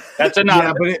 shit. That's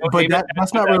enough. Yeah, but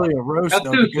that's not really a roast,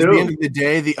 though, because at the end of the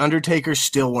day, The Undertaker's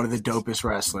still one of the dopest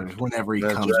wrestlers whenever he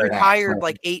comes back. Retired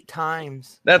like 8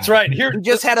 times. That's right. Here, he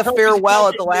just had a farewell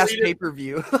at the last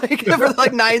pay-per-view. For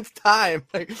like 9th time.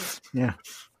 Yeah.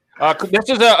 This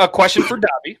is a question for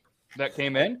Dobby that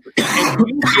came in. Can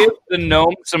you give the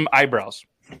gnome some eyebrows?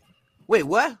 Wait,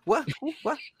 what?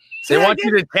 They want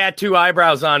you to tattoo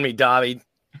eyebrows on me, Dobby.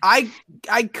 I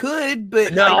could,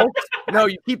 but no,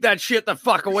 you keep that shit the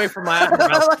fuck away from my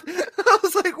eyebrows. I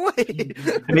was like, wait.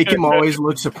 Make him always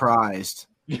look surprised.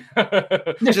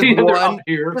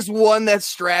 just one that's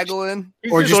straggling,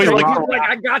 or just like,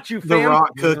 I got you, fam. The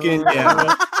Rock cooking.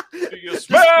 Yeah. Do you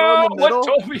smell what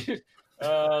Toby?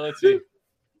 Let's see.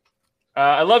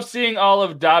 I love seeing all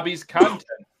of Dobby's content.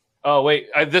 Oh, wait.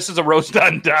 This is a roast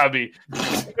on Dobby.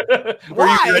 Were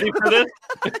you ready for this?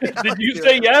 Did you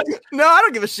say yes? No, I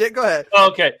don't give a shit. Go ahead.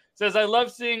 Okay. Says, I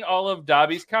love seeing all of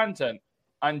Dobby's content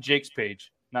on Jake's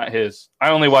page, not his. I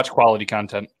only watch quality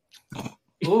content.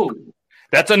 Ooh.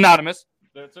 That's anonymous.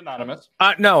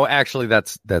 No, actually,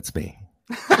 that's me.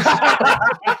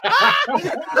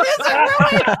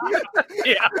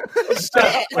 Yeah.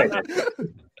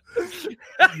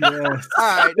 Yes.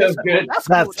 All right, that's good.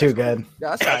 That's too good.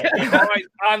 That's right. All right.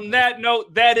 On that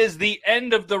note, that is the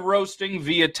end of the roasting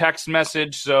via text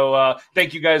message. So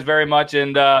thank you guys very much,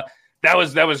 and that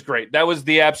was great. That was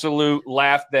the absolute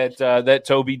laugh that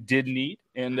Toby did need,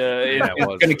 and he's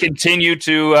going to continue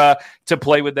to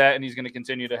play with that, and he's going to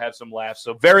continue to have some laughs.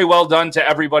 So very well done to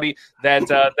everybody that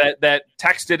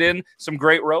texted in some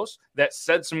great roasts, that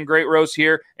said some great roasts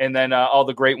here, and then all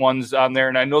the great ones on there.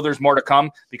 And I know there's more to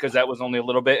come because that was only a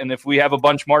little bit. And if we have a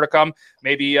bunch more to come,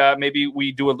 maybe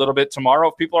we do a little bit tomorrow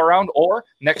if people are around, or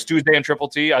next Tuesday in Triple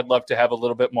T. I'd love to have a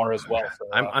little bit more as well. So,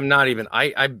 I'm not even.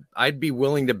 I'd be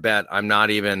willing to bet I'm not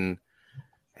even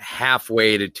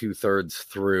halfway to 2/3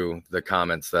 through the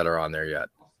comments that are on there yet.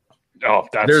 Oh,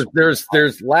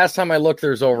 there's last time I looked,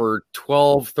 there's over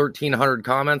 1,300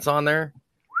 comments on there.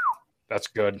 That's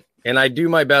good. And I do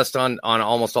my best on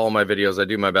almost all my videos. I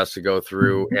do my best to go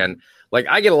through, and like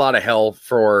I get a lot of hell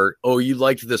for, oh, you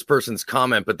liked this person's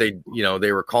comment, but they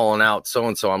were calling out so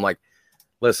and so. I'm like,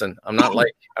 listen, I'm not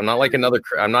like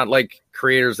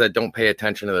creators that don't pay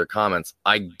attention to their comments.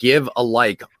 I give a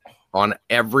like on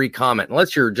every comment,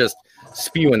 unless you're just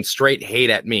spewing straight hate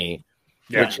at me.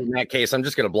 Yeah. Which in that case, I'm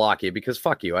just going to block you because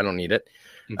fuck you. I don't need it.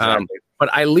 Exactly. But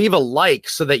I leave a like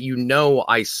so that you know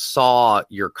I saw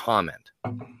your comment.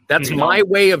 That's my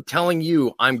way of telling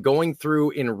you I'm going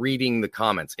through and reading the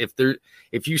comments.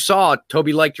 If you saw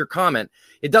Toby liked your comment,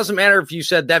 it doesn't matter if you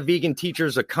said that vegan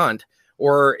teacher's a cunt,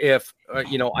 or if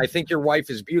I think your wife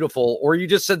is beautiful, or you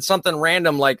just said something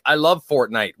random like I love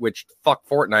Fortnite, which fuck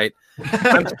Fortnite.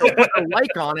 I'm still putting a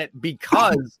like on it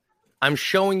because I'm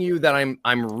showing you that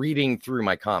I'm reading through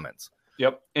my comments.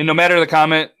 Yep. And no matter the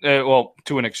comment,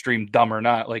 to an extreme, dumb or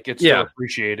not, like it's still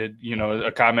appreciated,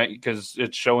 a comment, because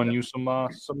it's showing you some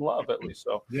love at least.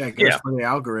 So it goes for the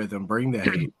algorithm. Bring that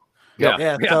hate.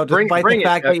 Yeah. So despite the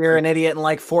fact that you're an idiot and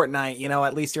like Fortnite,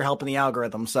 at least you're helping the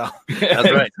algorithm. So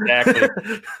that's right.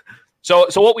 Exactly. So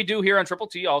what we do here on Triple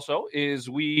T also is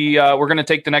we're going to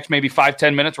take the next maybe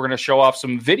 5-10 minutes. We're going to show off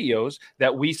some videos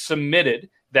that we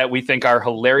submitted that we think are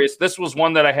hilarious. This was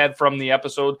one that I had from the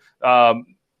episode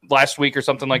last week or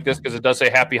something like this, because it does say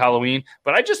Happy Halloween.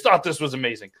 But I just thought this was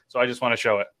amazing, so I just want to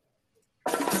show it.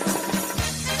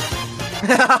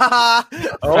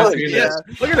 Oh yeah!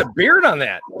 Look at the beard on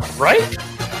that, right?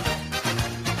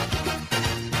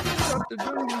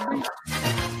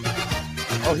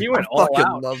 Oh, he went all out.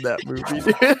 I love that movie,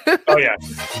 dude. Oh yeah.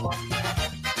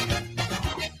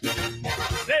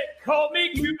 They call me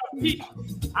Pete.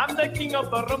 I'm the king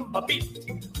of the rumba beat.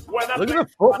 Look at the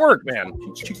footwork, man.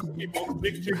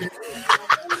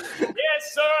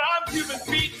 Yes, sir, I'm Cuban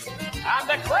Pete. I'm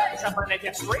the correct upper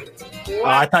naked straight. Oh,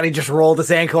 I thought he just rolled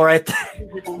his ankle right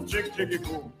there.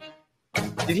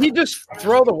 Did he just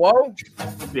throw the whoa?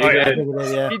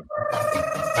 Yeah.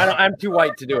 I'm too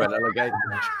white to do it.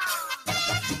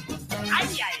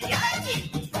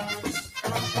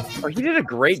 He did a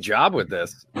great job with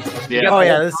this. Yeah. Oh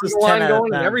yeah, this is 10 out of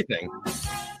going 10. and everything.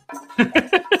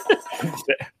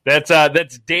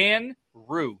 That's Dan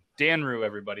Rue. Dan Rue,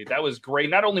 everybody. That was great.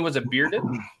 Not only was it bearded,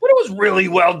 but it was really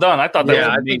well done. I thought that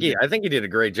was amazing. I think he did a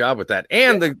great job with that.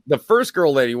 And the first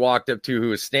girl that he walked up to who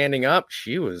was standing up,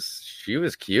 she was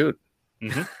cute.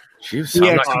 Mm-hmm. She was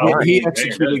he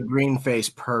executed green face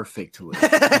perfectly.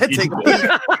 Take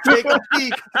a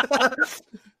peek.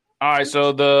 All right, so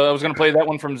I was going to play that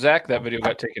one from Zach. That video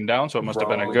got taken down, so it must have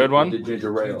been a good one.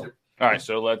 All right,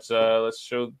 so let's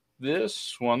show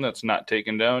this one that's not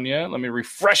taken down yet. Let me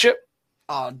refresh it.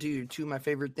 Oh, dude, two of my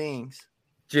favorite things.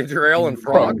 Ginger ale and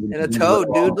frog. And a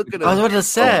toad, dude. Look at him. I was about to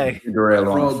say. Ginger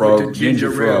ale on frog,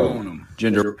 ginger frog.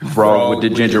 Ginger frog with the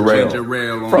ginger ale.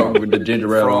 Frog with the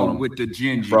ginger ale on with the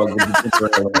ginger. Frog with the ginger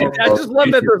ale. I just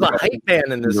love that there's a hype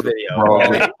man in this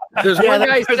video. There's one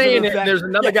guy saying it, and there's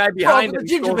another guy behind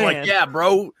him going like, "Yeah,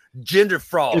 bro, ginger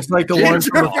frog." It's like the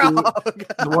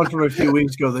one from a few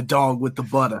weeks ago, the dog with the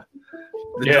butter.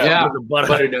 The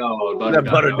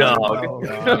butter dog.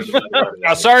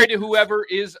 Now, sorry to whoever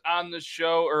is on the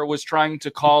show or was trying to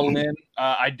call in.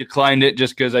 I declined it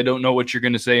just because I don't know what you're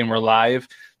going to say, and we're live.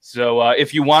 So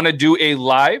if you want to do a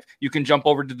live, you can jump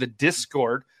over to the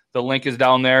Discord. The link is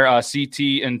down there.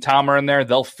 CT and Tom are in there.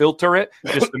 They'll filter it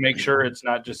just to make sure it's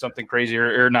not just something crazy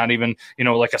or not even,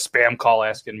 like a spam call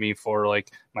asking me for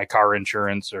like my car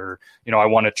insurance or, I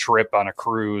want a trip on a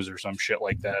cruise or some shit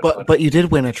like that. But you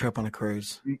did win a trip on a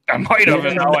cruise. I might have.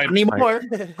 Anymore.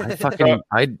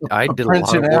 I did a Prince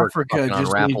lot of in work Africa on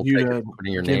just raffle need you tickets, to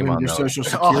putting your give name him on your those. social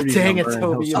security dang it, number and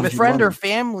Toby. he'll A send you friend money. or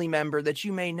family member that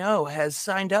you may know has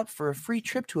signed up for a free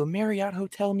trip to a Marriott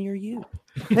hotel near you.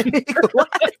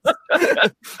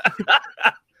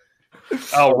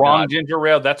 Wrong ginger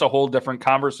ale. That's a whole different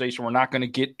conversation. We're not going to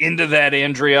get into that,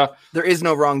 Andrea. There is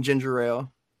no wrong ginger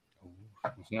ale.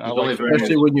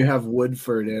 Especially when you have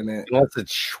Woodford in it. Unless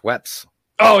it's Schweppes.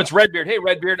 Oh, it's Redbeard. Hey,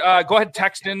 Redbeard. Go ahead,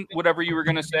 text in whatever you were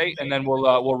going to say, and then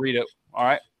we'll read it. All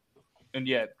right. And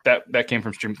yeah, that came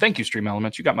from Stream. Thank you, Stream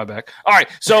Elements. You got my back. All right.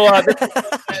 So that's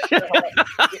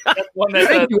one that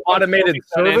Thank you, automated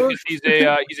server. He's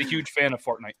a huge fan of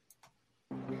Fortnite.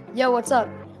 Yo, what's up?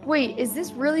 Wait, is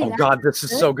this really? Oh God, this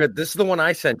is so good. This is the one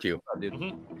I sent you.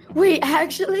 Wait,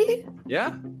 actually?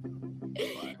 Yeah.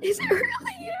 Is it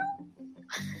really you?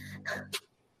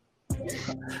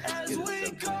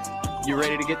 You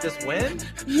ready to get this win?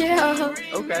 Yeah.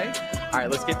 Okay. All right,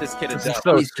 let's get this kid a dub.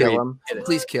 So Please sweet. kill him.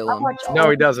 Please kill him. No,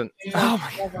 he doesn't. Oh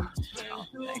my God.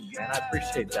 Thanks, man. I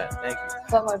appreciate that. Thank you.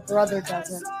 But my brother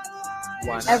doesn't.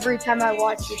 Why not? Every time I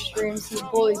watch your streams, he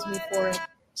bullies me for it.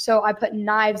 So I put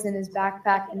knives in his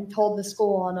backpack and told the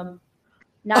school on him.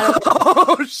 Now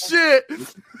Oh shit!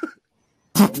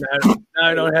 Now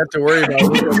I don't have to worry about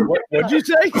it. What'd you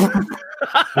say?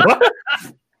 What?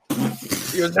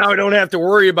 He goes, now I don't have to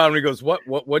worry about him. He goes,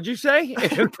 what'd you say?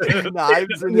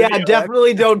 Knives in Yeah,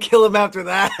 definitely don't kill him after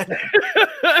that.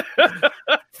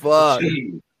 Fuck.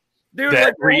 Dude, That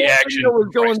like, reaction was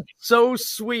going so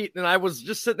sweet, and I was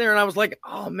just sitting there, and I was like,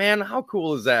 "Oh man, how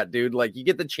cool is that, dude? Like, you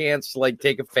get the chance to like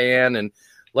take a fan, and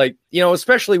like,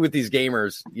 especially with these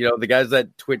gamers, the guys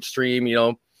that Twitch stream,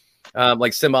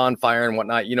 like Simba on Fire and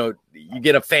whatnot. You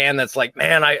get a fan that's like,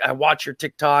 man, I watch your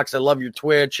TikToks, I love your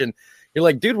Twitch, and you're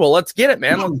like, dude, well, let's get it,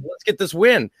 man. Let's get this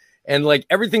win." And like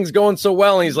everything's going so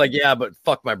well, and he's like, "Yeah, but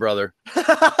fuck my brother."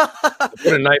 I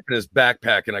put a knife in his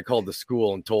backpack, and I called the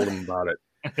school and told him about it.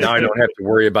 Now I don't have to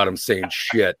worry about him saying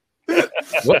shit.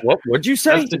 What'd you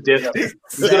say? That's the difference.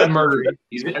 He's gonna murder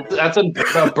you. That's a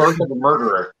birth of a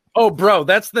murderer. Oh, bro,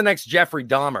 that's the next Jeffrey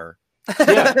Dahmer.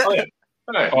 Yeah.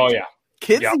 Oh yeah.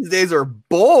 Kids these days are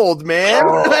bold, man.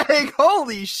 Like,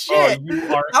 holy shit.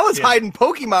 I was hiding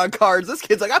Pokemon cards. This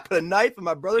kid's like, I put a knife in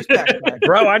my brother's backpack.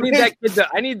 Bro, I need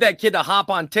that kid to hop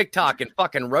on TikTok and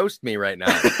fucking roast me right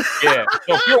now. Yeah.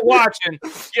 So if you're watching,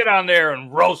 get on there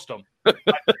and roast them.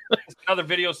 Another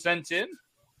video sent in.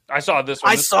 I saw this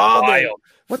one. I saw that.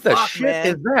 What the shit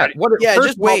is that? What? Yeah, first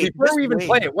just of all, wait. before Just we even wait.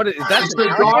 play it, what is that? That's a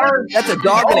dog. That's a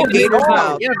dog in a gator's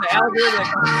mouth. Yeah, the alligator.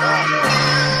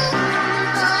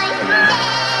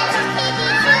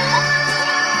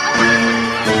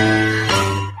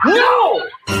 No!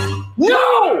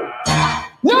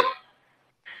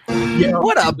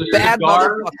 What a bad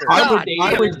motherfucker.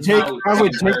 I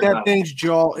would take that thing's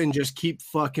jaw and just keep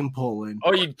fucking pulling.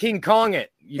 Oh, you'd King Kong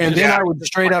it. And then I would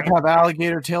straight up have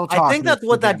alligator tail talk. I think that's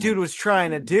what that dude was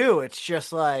trying to do. It's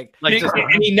just like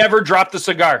and he never dropped the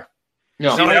cigar.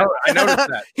 No, I noticed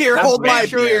that. Here, hold my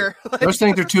beer. Those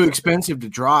things are too expensive to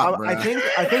drop, bro. I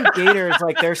think gators,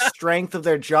 like, their strength of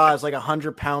their jaw is like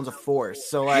 100 pounds of force.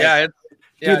 So like,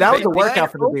 dude, that was a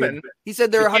workout for the dude. He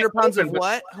said there are 100 pounds of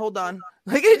what? Hold on.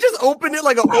 Like, he just opened it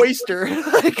like an oyster.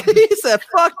 Like, he said,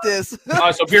 "Fuck this."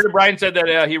 So Peter Bryan said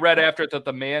that he read after it that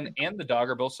the man and the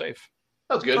dog are both safe.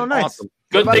 That was good. Oh, nice. Awesome.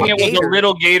 Good thing it was a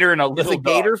little gator and a little Is a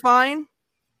gator fine?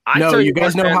 No, you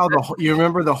guys know how you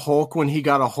remember the Hulk when he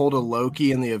got a hold of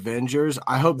Loki in the Avengers?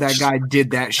 I hope that guy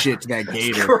did that shit to that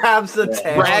gator. Grabs the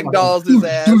tail. Ragdolls his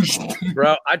ass.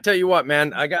 Bro, I tell you what,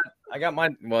 man, I got my,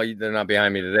 well, they're not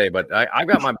behind me today, but I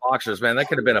got my boxers, man. That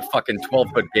could have been a fucking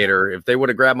 12-foot gator. If they would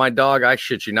have grabbed my dog, I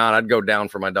shit you not, I'd go down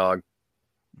for my dog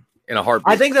in a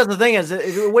heartbeat. I think that's the thing is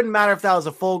it wouldn't matter if that was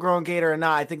a full-grown gator or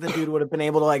not. I think the dude would have been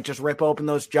able to like just rip open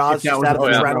those jaws just out of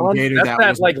adrenaline. Gator,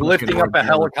 that's like lifting up a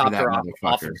helicopter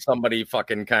off of somebody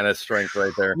fucking kind of strength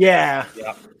right there. Yeah.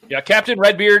 Captain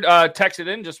Redbeard texted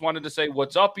in, just wanted to say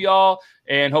what's up, y'all,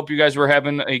 and hope you guys were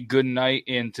having a good night.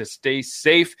 And to stay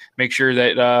safe, make sure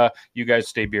that you guys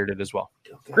stay bearded as well.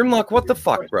 Grimlock, what the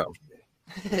fuck, bro?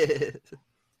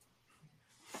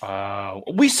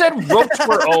 We said ropes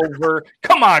were over.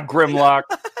 Come on, Grimlock.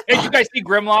 Hey, you guys see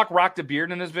Grimlock rocked a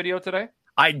beard in his video today?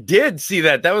 I did see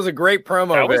that. That was a great promo.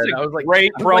 That was a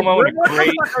great promo. What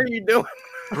the fuck are you doing?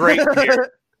 Great beard.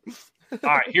 All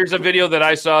right, here's a video that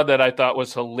I saw that I thought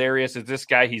was hilarious. Is this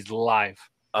guy? He's live.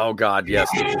 Oh God,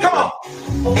 yes. Keep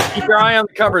your eye on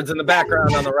the cupboards in the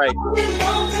background on the right.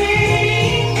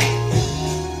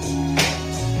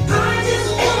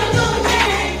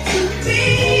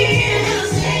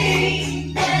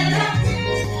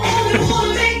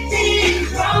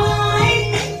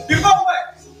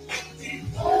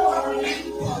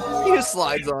 He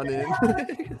slides on in.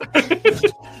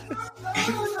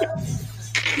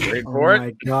 Wait for it.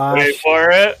 My God. Wait for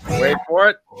it. Wait for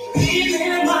it.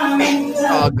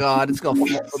 Oh God, it's gonna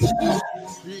fall.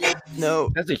 No,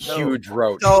 that's a huge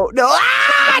roach. No.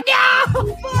 Ah,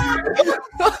 no!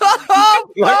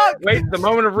 Oh, wait, the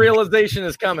moment of realization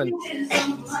is coming. What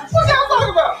y'all talking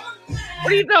about?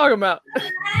 What are you talking about?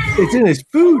 It's in his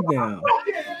food now.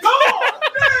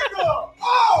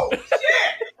 Oh, shit!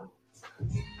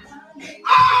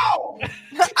 Oh!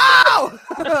 Ow!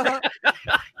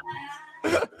 He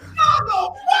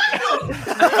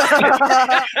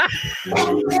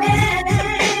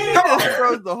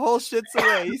throws the whole shits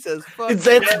away. He says, "Fuck." It's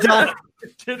done.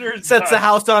 Sets the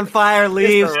house on fire.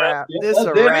 Leaves. This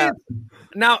a wrap.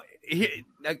 Now,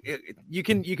 you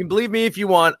can believe me if you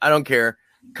want. I don't care.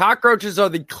 Cockroaches are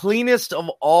the cleanest of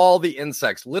all the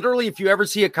insects. Literally, if you ever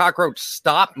see a cockroach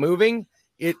stop moving,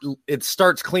 it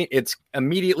starts clean. It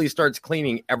immediately starts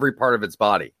cleaning every part of its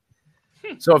body.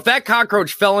 So if that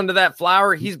cockroach fell into that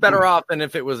flower, he's better off than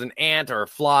if it was an ant or a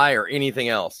fly or anything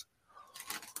else.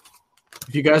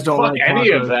 If you guys don't Fuck like any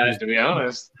of that, to be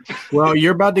honest. Well,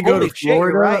 you're about to go Holy to shit,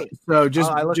 you're Florida, right. so just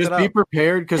I looked it be up.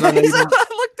 prepared because I know you don't- I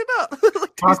looked it up.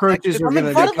 cockroaches are I'm in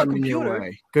going front to of the come in your computer.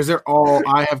 way because they're all.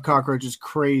 I have cockroaches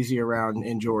crazy around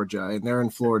in Georgia, and they're in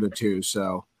Florida too.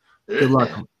 So good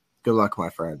luck, my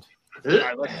friend. All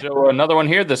right, let's do another one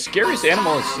here. The scariest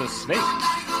animal is a snake.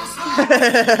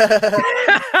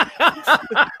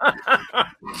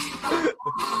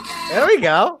 There we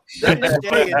go.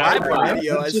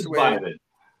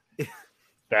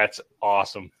 That's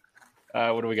awesome.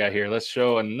 What do we got here? Let's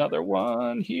show another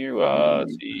one here.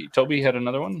 Let's see. Toby had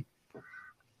another one.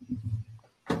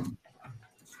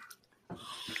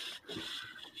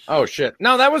 Oh shit!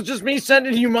 No, that was just me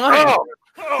sending you mine.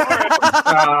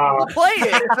 Oh. Play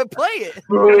it. Play it.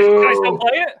 Can I still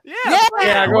play it?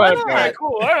 Yeah. Go ahead. All right,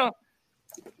 cool. I don't know.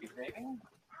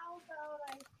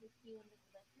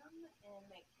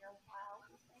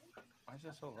 Why is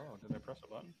that so low? Did I press a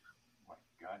button? Oh my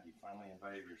God! You finally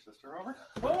invited your sister over?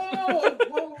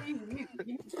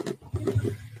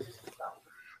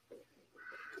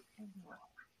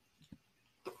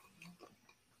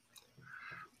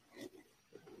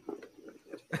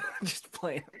 Just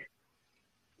playing.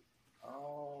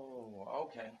 Oh,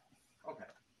 okay.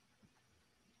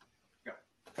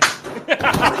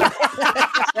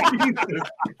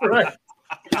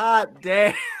 God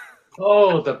damn.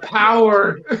 Oh, the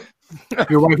power.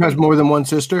 Your wife has more than one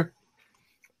sister?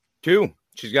 2.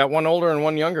 She's got one older and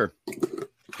one younger.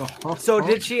 So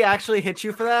did she actually hit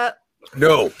you for that?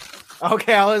 No.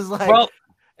 Okay, I was like, Well,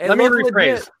 it let me looked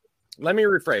rephrase. legit. Let me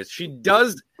rephrase. She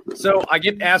does. So I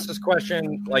get asked this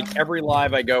question like every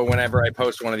live I go whenever I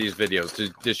post one of these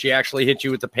videos. Does she actually hit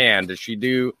you with the pan? Does she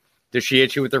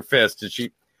hit you with her fist?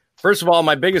 First of all,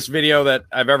 my biggest video that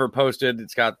I've ever posted,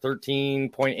 it's got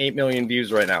 13.8 million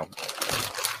views right now.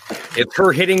 It's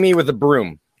her hitting me with a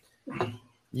broom.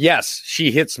 Yes,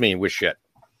 she hits me with shit.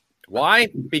 Why?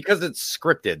 Because it's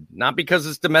scripted, not because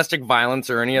it's domestic violence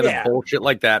or any other bullshit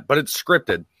like that, but it's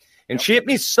scripted. And she hit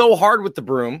me so hard with the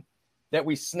broom that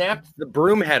we snapped the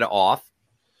broom head off,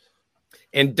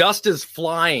 and dust is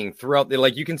flying throughout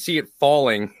like you can see it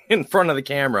falling in front of the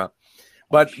camera.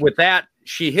 But with that,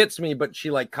 she hits me, but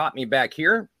she like caught me back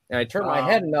here, and I turn my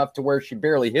head enough to where she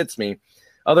barely hits me.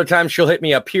 Other times she'll hit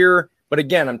me up here, but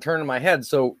again, I'm turning my head.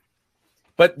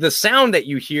 But the sound that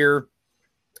you hear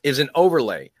is an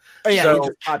overlay. Oh yeah, so, you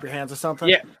just pop your hands or something.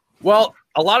 Yeah. Well,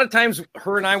 a lot of times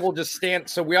her and I will just stand.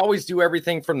 So we always do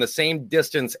everything from the same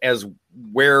distance as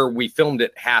where we filmed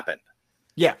it happened.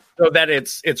 Yeah. So that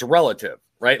it's relative,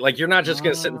 right? Like you're not just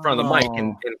going to sit in front of the mic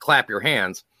and clap your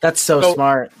hands. That's so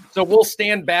smart. So we'll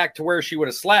stand back to where she would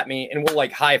have slapped me and we'll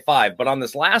like high five. But on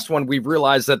this last one, we've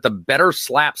realized that the better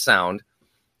slap sound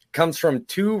comes from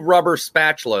two rubber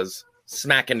spatulas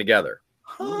smacking together.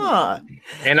 Huh.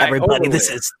 And everybody,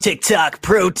 this is TikTok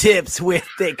pro tips with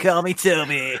They Call Me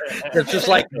Toby. It's just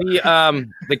like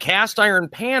the cast iron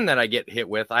pan that I get hit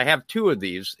with. I have two of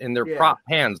these, and they're prop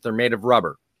pans. They're made of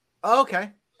rubber. Oh,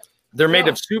 okay. They're made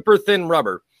of super thin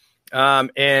rubber.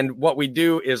 And what we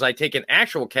do is I take an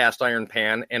actual cast iron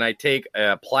pan and I take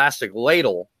a plastic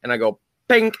ladle and I go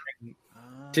pink,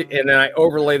 and then I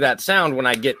overlay that sound when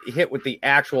I get hit with the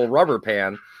actual rubber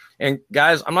pan. And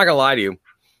guys, I'm not gonna lie to you.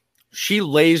 She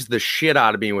lays the shit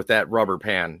out of me with that rubber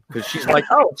pan because she's like,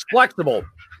 "Oh, it's flexible.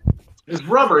 It's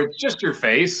rubber. It's just your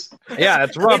face." Yeah,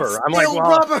 it's rubber. It's I'm like, still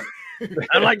well, rubber.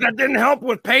 I'm like, that didn't help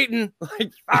with Peyton.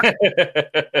 Like, fuck.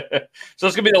 So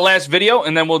it's gonna be the last video,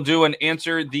 and then we'll do an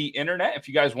answer the internet if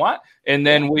you guys want, and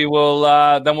then we will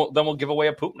then we'll give away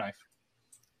a poop knife.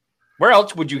 Where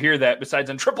else would you hear that besides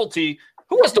on Triple T?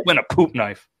 Who wants to win a poop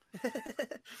knife?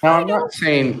 Now, I'm not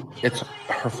saying it's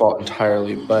her fault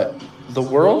entirely, but the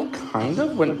world kind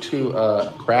of went to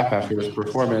crap after this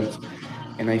performance,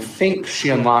 and I think she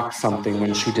unlocked something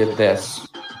when she did this.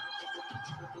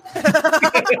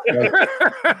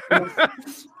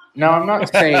 Now, I'm not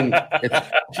saying it's...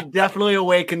 She definitely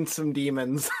awakened some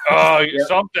demons. Oh,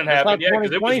 something happened. Yeah,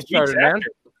 because it was started, man.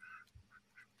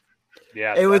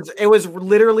 Yeah, it was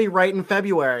literally right in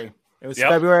February. It was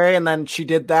February, and then she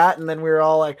did that, and then we were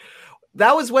all like,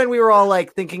 that was when we were all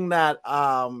like thinking that,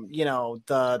 you know,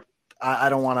 I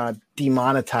don't want to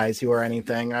demonetize you or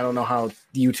anything. I don't know how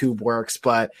YouTube works,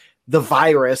 but the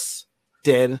virus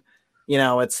did, you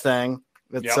know, its thing.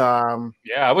 It's yeah,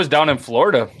 I was down in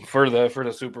Florida for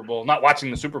the Super Bowl, not watching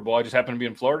the Super Bowl. I just happened to be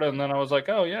in Florida, and then I was like,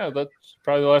 oh yeah, that's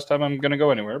probably the last time I'm going to go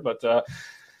anywhere. But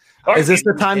is this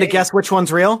the time to guess which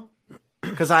one's real?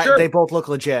 Because they both look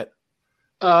legit.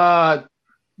 That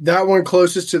one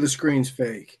closest to the screen's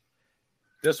fake.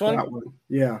 This one? That one.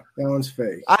 Yeah, that one's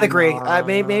fake. I'd agree.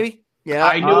 Maybe. Yeah.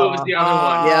 I knew it was the other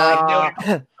one. Yeah. I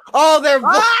knew it. Oh, they're.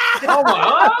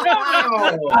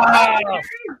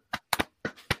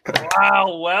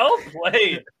 Wow, well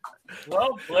played.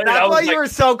 Well played. That's why you were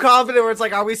so confident. Where it's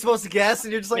like, are we supposed to guess?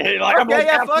 And you're just like, I'm like,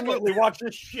 absolutely watch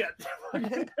this shit.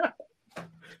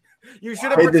 You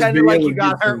should have pretended like you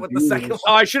got hurt with the second one.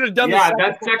 Oh, I should have done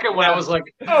that second one. I was like,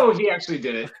 oh, he actually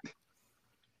did it.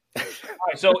 All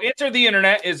right, so Answer the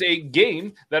Internet is a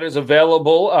game that is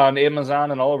available on Amazon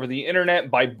and all over the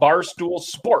internet by Barstool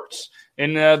Sports.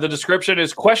 And the description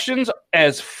is questions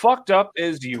as fucked up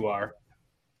as you are.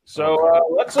 So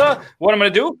let's what I'm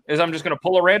going to do is I'm just going to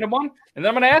pull a random one and then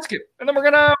I'm going to ask it and then we're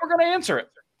going to answer it.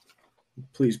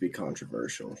 Please be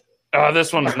controversial.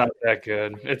 This one's not that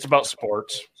good. It's about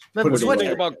sports. What do you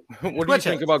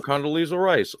think about Condoleezza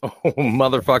Rice? Oh,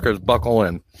 motherfuckers, buckle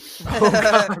in.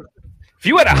 If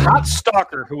you had a hot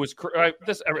stalker who was I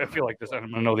feel like this. I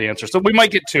don't know the answer, so we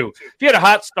might get two. If you had a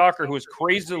hot stalker who was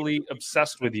crazily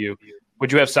obsessed with you,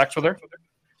 would you have sex with her?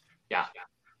 Yeah.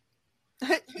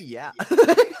 Yeah.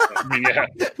 Yeah.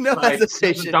 No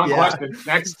hesitation. Dumb question.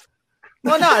 Next.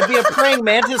 Well, no, it'd be a praying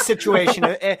mantis situation.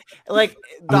 Like,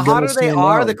 the hotter they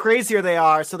are, the crazier they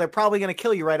are, so they're probably going to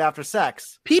kill you right after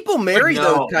sex. People marry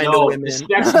those kind of women.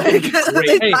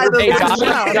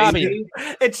 Dobby.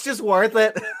 It's just worth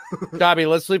it. Dobby,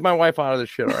 let's leave my wife out of this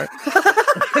shit, all right?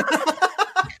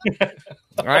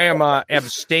 I am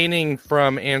abstaining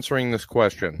from answering this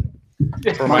question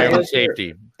for my own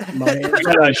safety.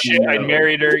 Shit, I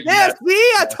married her. Yes,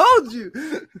 see, I told you.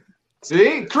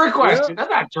 See, trick question. That's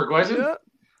not a trick question. All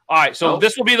All right, so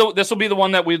this will be the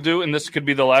one that we do, and this could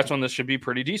be the last one. This should be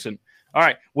pretty decent. All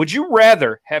right, would you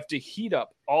rather have to heat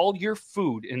up all your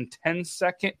food in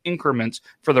 10-second increments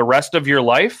for the rest of your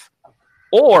life,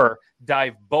 or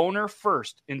dive boner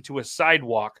first into a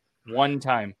sidewalk one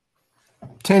time?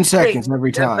 10 seconds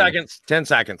every 10 time. seconds. 10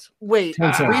 seconds. Wait,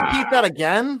 10 seconds. repeat that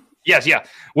again? Yes, yeah.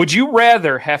 Would you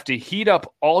rather have to heat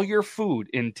up all your food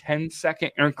in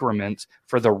 10-second increments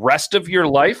for the rest of your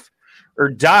life, or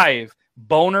dive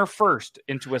boner first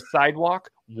into a sidewalk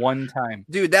one time?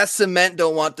 Dude, that cement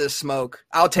don't want this smoke.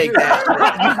 I'll take that.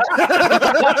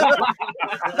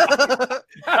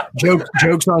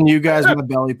 Jokes on you guys. My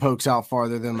belly pokes out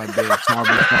farther than my dick. So I'll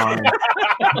be fine.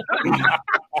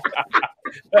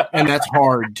 And that's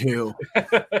hard too.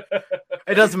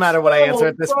 It doesn't matter what I answer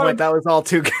at this point. That was all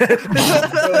too good.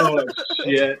 Oh,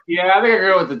 shit. Yeah, I think I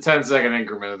go with the 10-second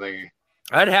increment thingy.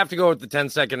 I'd have to go with the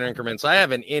 10-second increments. I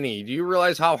have an innie. Do you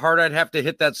realize how hard I'd have to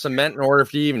hit that cement in order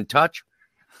for you to even touch?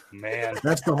 Man,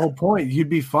 that's the whole point. You'd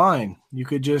be fine. You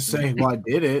could just say, "Well, I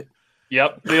did it."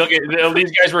 Yep.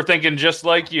 These guys were thinking just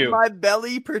like you. My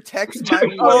belly protects my.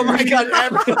 Oh my god!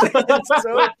 Everything.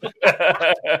 So...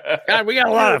 God, we got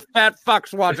a lot of fat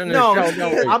fucks watching this show.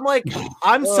 Don't we?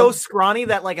 I'm so scrawny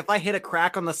that like if I hit a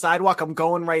crack on the sidewalk, I'm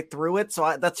going right through it.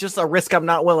 So that's just a risk I'm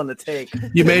not willing to take.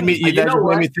 You made me. That just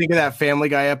made me think of that Family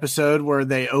Guy episode where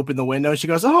they open the window and she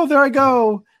goes, "Oh, there I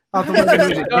go." Out the window.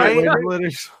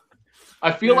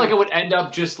 I feel like I would end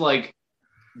up just like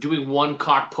doing one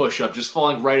cock push-up, just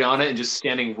falling right on it and just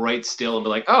standing right still and be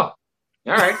like, "Oh,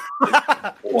 all right."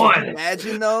 One.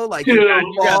 Imagine though, like dude,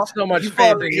 you got so much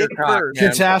faith in your cock.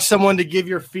 Just ask someone to give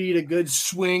your feet a good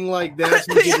swing like that.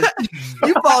 So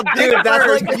you fall, dude.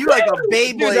 That's like you like a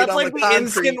Beyblade. Dude, that's on like the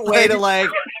concrete. instant way to like.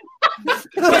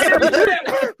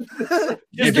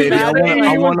 Hey, baby,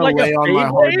 I want to lay on my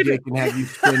hard dick and have you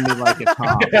spin me like a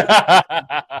top.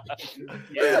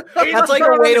 Yeah, that's like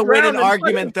a way to win an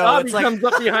argument, though. It's like comes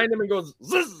up behind him and goes,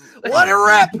 "Zzz." "What a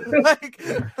rep!" Like,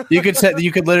 you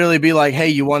could literally be like, "Hey,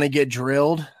 you want to get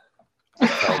drilled?"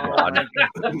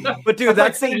 But dude,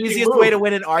 that's the easiest way to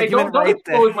win an argument, don't right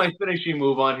there. with my finishing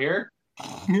move on here.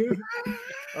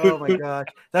 Oh my god,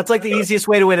 that's like the easiest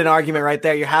way to win an argument, right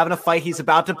there. You're having a fight. He's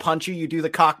about to punch you. You do the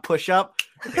cock push up.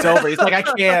 It's over. He's like, I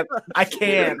can't. What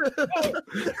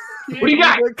do you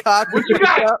got? Cock What you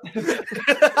got?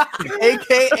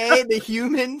 AKA the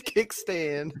human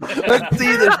kickstand. Let's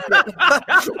see this.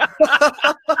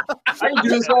 I can do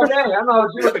this all day. I don't know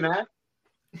what you're looking at.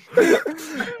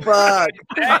 Fuck.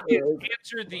 That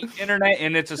answered the internet,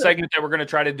 and it's a segment that we're going to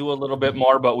try to do a little bit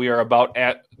more, but we are about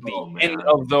at the end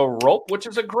of the rope, which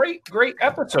is a great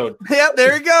episode. Yep,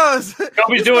 there he goes.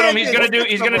 Toby's doing them. He's gonna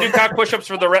do cock push-ups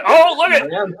for the rest. Oh, look at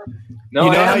it. No,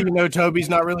 you know how you know Toby's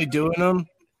not really doing them?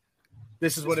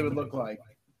 This is what it would look like.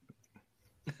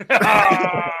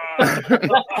 I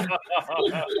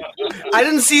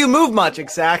didn't see you move much.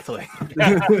 Exactly.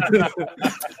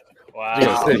 Wow. I'm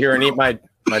gonna sit here and eat my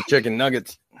chicken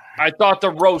nuggets. I thought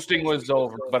the roasting was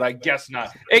over, but I guess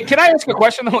not. Hey, can I ask a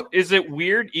question though? Is it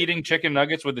weird eating chicken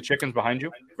nuggets with the chickens behind you,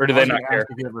 or do they not care?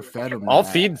 I'll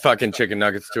feed fucking chicken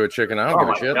nuggets to a chicken. I don't give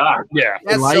a shit. God. Yeah,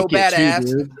 That's like so it too, badass.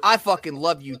 dude. I fucking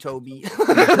love you, Toby.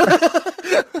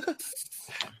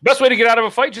 Best way to get out of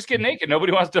a fight: just get naked.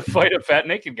 Nobody wants to fight a fat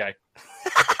naked guy.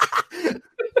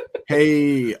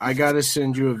 Hey, I gotta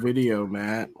send you a video,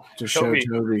 Matt, to show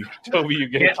Toby. Toby. You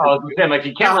get it. Like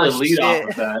you can't really lead off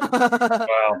with that.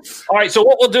 Wow. All right, so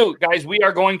what we'll do, guys, we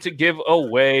are going to give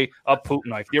away a poop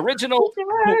knife. The original poop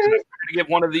knife. We're going to give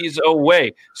one of these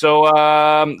away. So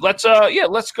let's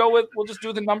go with, we'll just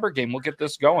do the number game. We'll get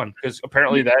this going because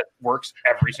apparently that works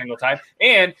every single time.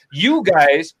 And you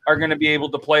guys are going to be able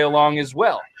to play along as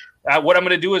well. What I'm going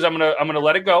to do is I'm going to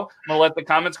let it go. I'm going to let the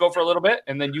comments go for a little bit,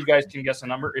 and then you guys can guess a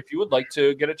number if you would like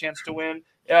to get a chance to win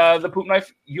the poop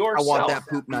knife yourself. I want that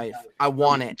poop knife. I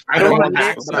want it. I don't want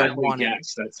it, to but I want it.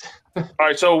 All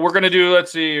right, so we're going to do,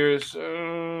 let's see, here's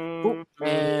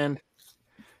And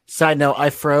side note,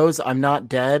 I froze. I'm not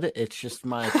dead. It's just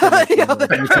my. What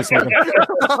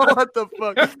the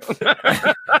fuck?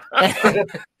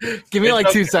 Give me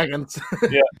like 2 seconds.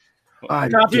 Yeah.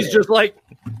 Coffee's just like.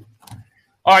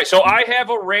 All right, so I have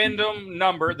a random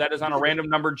number that is on a random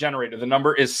number generator. The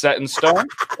number is set in stone,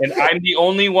 and I'm the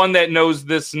only one that knows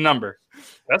this number.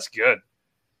 That's good.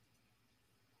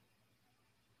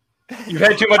 You've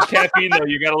had too much caffeine, though.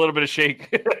 You got a little bit of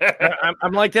shake.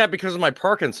 I'm like that because of my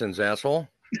Parkinson's, asshole.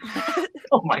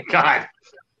 Oh, my God.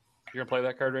 You're going to play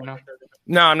that card right now?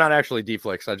 No, I'm not actually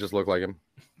D-Flex. I just look like him.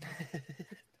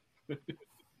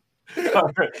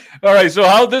 All right, so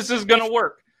how this is going to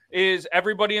work is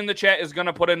everybody in the chat is going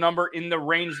to put a number in the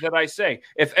range that I say.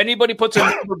 If anybody puts a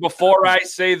number before I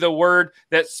say the word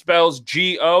that spells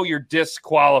G-O, you're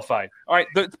disqualified. All right,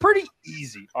 it's pretty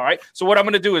easy. All right, so what I'm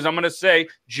going to do is I'm going to say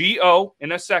G-O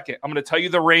in a second. I'm going to tell you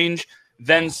the range,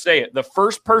 then say it. The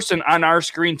first person on our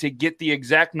screen to get the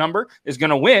exact number is going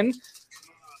to win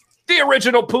the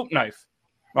original poop knife.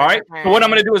 All right. So what I'm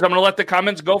going to do is I'm going to let the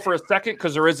comments go for a second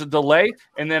because there is a delay.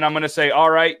 And then I'm going to say, all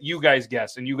right, you guys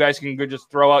guess. And you guys can go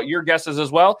just throw out your guesses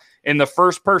as well. And the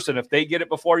first person, if they get it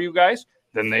before you guys,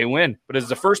 then they win. But it's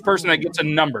the first person that gets a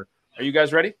number. Are you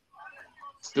guys ready?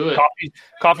 Let's do it.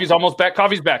 Coffee's almost back.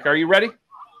 Coffee's back. Are you ready?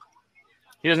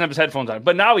 He doesn't have his headphones on,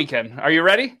 but now he can. Are you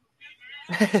ready?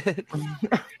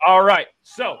 All right.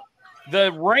 So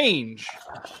the range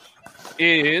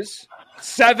is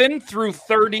 7 through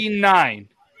 39.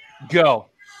 Go.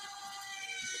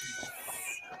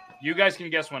 You guys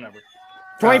can guess whenever.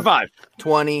 25.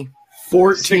 20.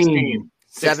 14. 16.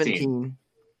 17.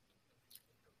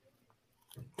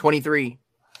 23.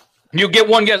 You get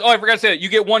one guess. Oh, I forgot to say that. You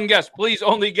get one guess. Please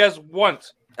only guess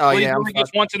once. Oh, Please yeah. only guess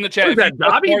once in the chat. Who's that, If you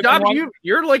guess Dobby? more than Dobby, one-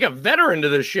 you're like a veteran to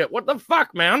this shit. What the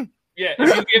fuck, man? Yeah,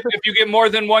 if you get more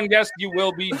than one guess, you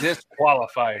will be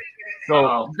disqualified.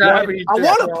 So Dobby, I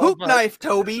want a poop knife,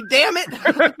 Toby. Damn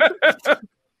it.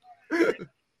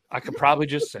 I could probably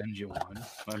just send you one.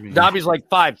 I mean, Dobby's like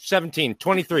 5, 17,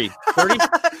 23, 30.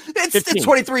 It's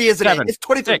 23, isn't 7, it? It's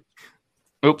 23. 6.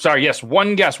 Oops, sorry. Yes,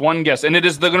 one guess. And it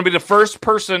is going to be the first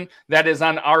person that is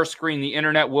on our screen. The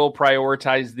internet will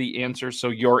prioritize the answer, so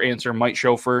your answer might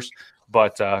show first.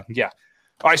 But yeah.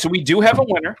 All right, so we do have a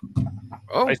winner.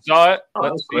 Oh, I saw it. Oh,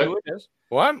 Let's see quick. who it is.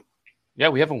 What? Yeah,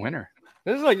 we have a winner.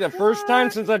 This is like the first time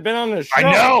since I've been on this show.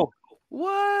 I know.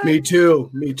 What? Me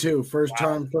too. First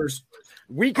time, first.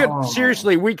 We could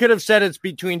seriously, we could have said it's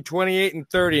between 28 and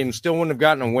 30 and still wouldn't have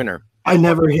gotten a winner. I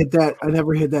never hit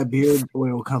that beard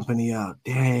oil company up.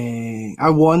 Dang. I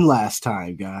won last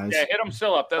time, guys. Yeah, hit them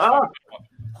still up. That's fine.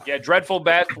 Yeah, Dreadful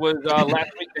Batch was last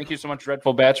week. Thank you so much,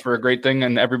 Dreadful Batch, for a great thing,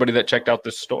 and everybody that checked out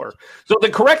this store. So the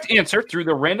correct answer through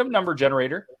the random number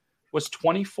generator was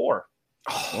 24.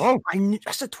 Oh,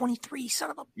 I said 23, son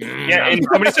of a bitch. Yeah, and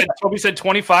somebody said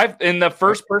 25, and the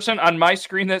first person on my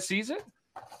screen that sees it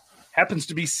happens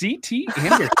to be CT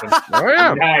Anderson. Oh,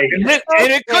 yeah.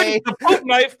 The poop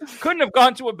knife couldn't have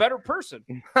gone to a better person.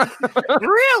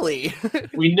 Really?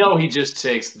 We know he just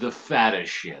takes the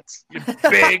fattest shits.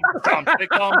 Big dump. They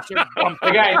call him Sir Dump.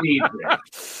 The guy needs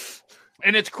it.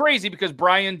 And it's crazy because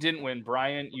Brian didn't win.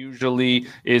 Brian usually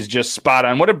is just spot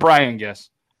on. What did Brian guess?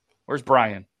 Where's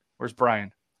Brian?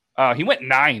 He went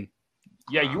 9.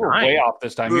 Yeah, you were way off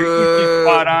this time. You're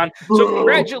spot on. So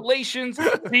congratulations,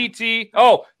 CT.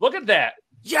 Oh, look at that.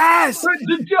 Yes.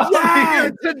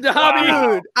 Yes. Dude,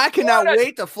 I cannot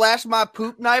wait to flash my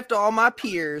poop knife to all my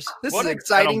peers. This is an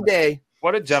exciting day.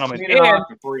 What a gentleman. And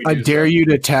I dare you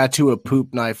to tattoo a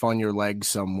poop knife on your leg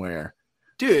somewhere.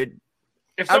 Dude.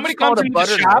 If somebody comes into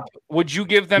the shop, would you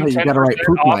give them No, you 10% gotta write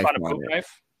poop off knife on a on poop it.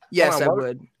 knife? Yes, Hold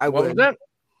on, I would. What was that?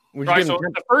 Right, so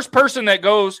the first person that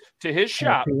goes to his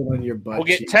shop Tattoo it on your butt will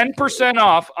get cheek. 10%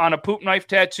 off on a poop knife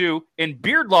tattoo, and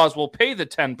Beard Laws will pay the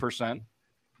 10%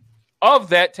 of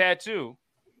that tattoo.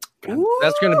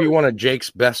 That's going to be one of Jake's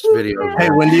best videos. Hey,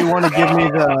 when do you want to give me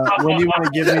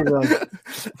the?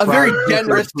 A very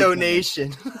generous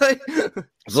donation.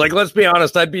 It's like, let's be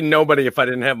honest, I'd be nobody if I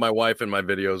didn't have my wife in my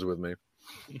videos with me.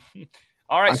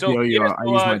 All right, I so, feel you. yeah, I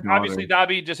so, use my daughter. obviously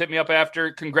Dobby just hit me up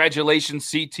after.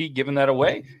 Congratulations, CT, giving that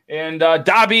away. And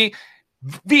Dobby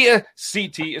via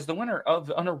CT is the winner of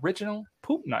an original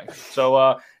poop knife.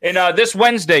 So and this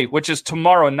Wednesday, which is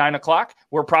tomorrow at 9:00,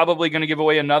 we're probably going to give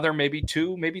away another, maybe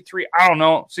 2, maybe 3. I don't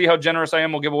know. See how generous I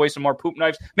am. We'll give away some more poop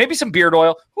knives, maybe some beard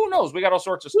oil. Who knows? We got all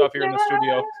sorts of stuff here in the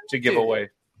studio to give away.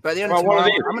 By the end of tomorrow, I'm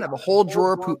going to have a whole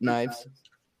drawer of poop knives.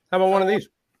 How about one of these?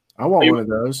 I want one of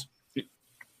those.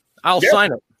 I'll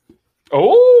sign it.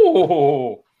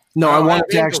 Oh. No, I want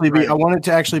it to Angel actually be. sign it. I want it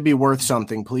to actually be worth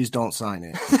something. Please don't sign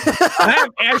it.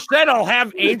 I said I'll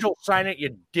have Angel sign it,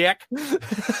 you dick.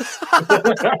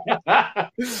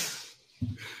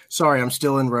 Sorry, I'm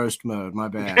still in roast mode. My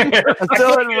bad. I'm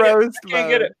still in roast Can't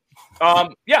get it.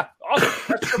 Yeah, awesome.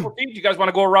 That's Triple T. Do you guys want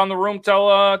to go around the room, tell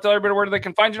everybody where they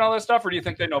can find you and all that stuff, or do you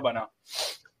think they know by now?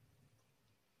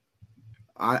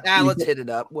 Let's hit it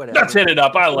up. Whatever. Let's hit it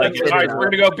up. I like it. All right, so we're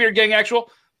gonna go Beard Gang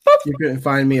Actual. You can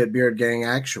find me at Beard Gang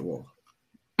Actual.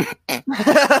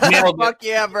 Fuck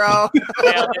yeah, bro.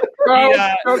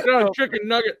 Chicken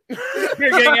nugget.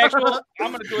 Beard Gang Actual.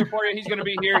 I'm gonna do it for you. He's gonna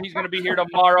be here. He's gonna be here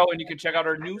tomorrow, and you can check out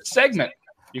our new segment.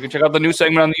 You can check out the new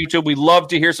segment on the YouTube. We love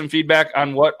to hear some feedback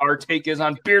on what our take is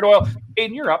on beard oil.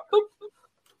 Aiden, you're up. Boop.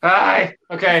 Hi.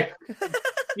 Okay.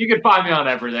 You can find me on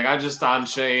everything. I'm just on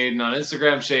Shaden on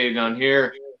Instagram, Shaden on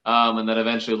here, and then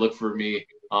eventually look for me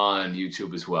on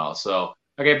YouTube as well. So,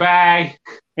 okay, bye.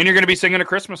 And you're going to be singing a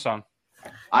Christmas song.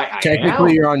 I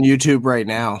Technically, am. you're on YouTube right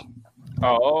now.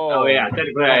 Oh yeah,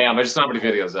 technically I am. I just don't have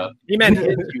any videos up. He meant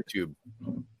his YouTube.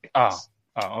 Oh,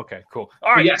 okay, cool.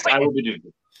 All right. Yes, I will be doing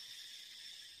it.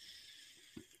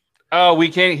 Oh, we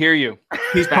can't hear you.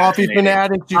 He's Coffee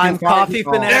Fanatic. I'm Coffee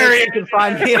Fanatic. You can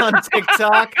find me on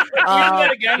TikTok. Do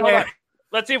that again. Hold on.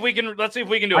 Let's see if we can do it.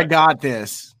 I got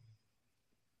this.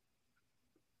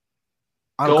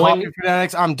 I'm Going Coffee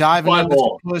Fanatics. I'm diving into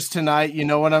butthole. some puss tonight. You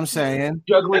know what I'm saying?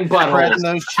 Juggling Spreading buttholes.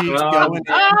 those cheeks, going in,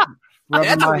 rubbing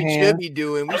That's my what we should hands. be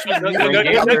doing. We should be doing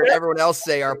everyone else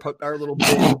say our little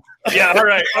bit. Yeah, all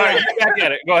right. Back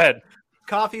at it. Go ahead.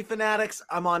 Coffee Fanatics.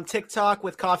 I'm on TikTok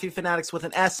with Coffee Fanatics with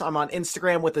an S. I'm on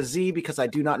Instagram with a Z because I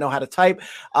do not know how to type.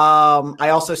 I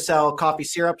also sell coffee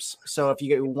syrups. So if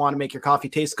you want to make your coffee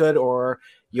taste good or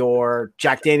your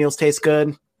Jack Daniels taste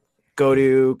good, go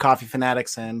to Coffee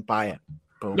Fanatics and buy it.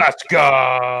 Boom. Let's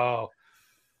go.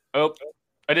 Oh,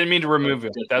 I didn't mean to remove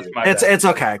it. That's my bad. It's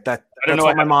okay. That's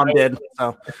what my mom did.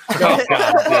 So.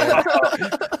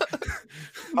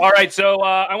 All right, so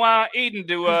I want Aiden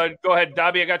to go ahead.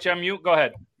 Dobby, I got you on mute. Go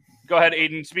ahead,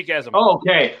 Aiden. Speak as him. Oh,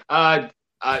 okay.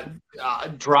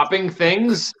 Dropping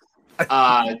things,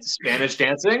 Spanish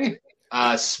dancing,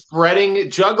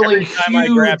 juggling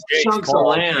huge chunks of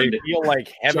land. They feel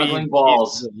like heavy juggling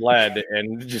balls pieces of lead,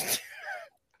 and just.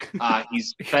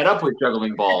 He's fed up with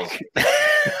juggling balls.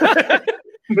 I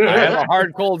have a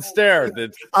hard, cold stare.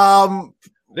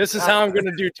 This is how I'm going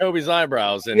to do Toby's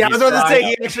eyebrows. And I was about to say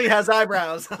he actually has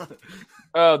eyebrows.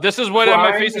 This is what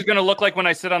my face is going to look like when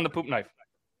I sit on the poop knife.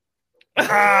 All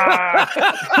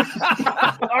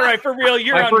right, for real,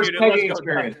 you're My first unmuted. pegging Let's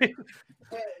go. experience.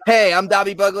 Hey, I'm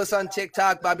Dobby Douglas on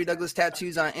TikTok, Bobby Douglas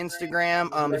Tattoos on Instagram.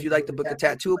 If you'd like to book a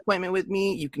tattoo appointment with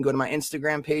me, you can go to my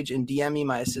Instagram page and DM me.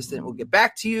 My assistant will get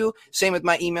back to you. Same with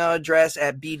my email address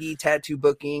at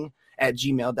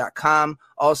bdtattoobooking@gmail.com.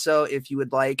 Also, if you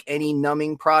would like any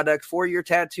numbing product for your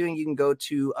tattooing, you can go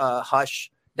to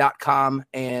hush.com,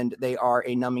 and they are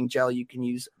a numbing gel. You can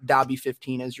use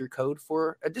Dobby15 as your code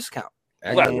for a discount.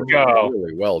 Let's go.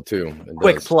 Really well, too.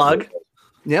 Quick plug.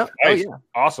 Yeah. Nice. Oh, yeah.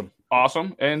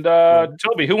 Awesome. And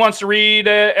Toby, who wants to read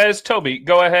as Toby?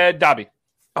 Go ahead, Dobby.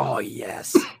 Oh,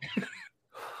 yes.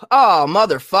 Oh,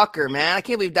 motherfucker, man. I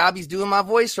can't believe Dobby's doing my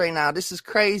voice right now. This is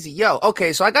crazy. Yo,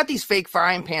 okay, so I got these fake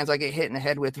frying pans I get hit in the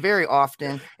head with very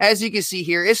often. As you can see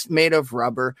here, it's made of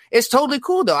rubber. It's totally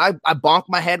cool, though. I bonk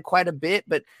my head quite a bit,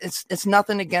 but it's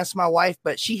nothing against my wife,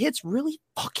 but she hits really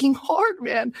fucking hard,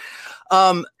 man.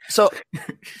 So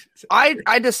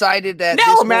I decided that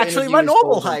now I'm actually my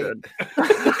normal height.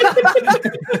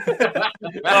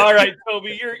 All right,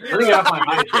 Toby, you're off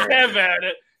my mic here. have at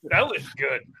it. That was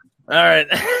good. All right.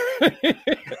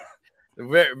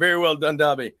 Very, very well done,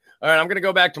 Dobby. All right, I'm going to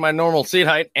go back to my normal seat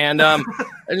height. And I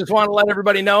just want to let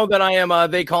everybody know that I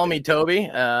am, they call me Toby.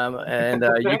 And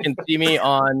you can see me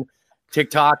on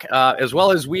TikTok, as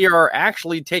well as we are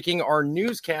actually taking our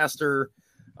newscaster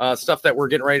stuff that we're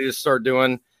getting ready to start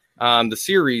doing, the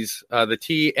series, the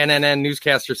TNNN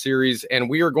newscaster series. And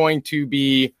we are going to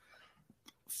be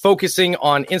focusing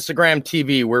on Instagram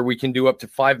TV, where we can do up to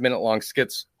 5-minute long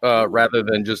skits rather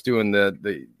than just doing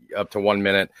the up to 1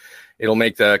 minute. It'll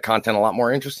make the content a lot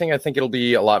more interesting. I think it'll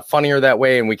be a lot funnier that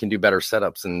way, and we can do better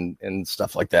setups and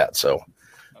stuff like that. So,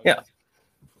 yeah.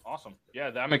 Awesome. Yeah,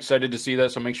 I'm excited to see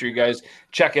that. So make sure you guys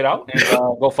check it out and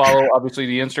go follow, obviously,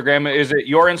 the Instagram. Is it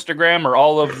your Instagram or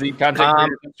all of the content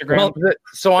creators' Instagram? Well,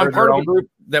 so I'm part of a group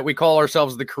that we call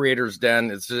ourselves the Creators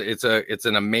Den. It's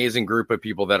an amazing group of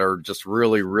people that are just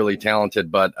really, really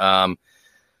talented. But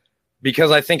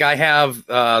because I think I have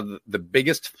the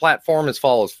biggest platform as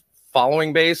far as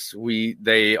following base,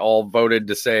 they all voted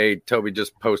to say, Toby,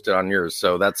 just post it on yours.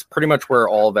 So that's pretty much where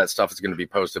all that stuff is going to be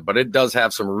posted. But it does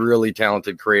have some really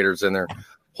talented creators in there.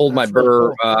 Hold My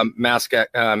Burr, Max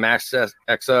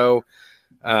XO,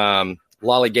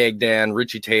 Lollygag Dan,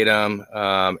 Richie Tatum,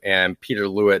 and Peter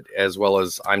Lewitt, as well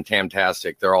as I'm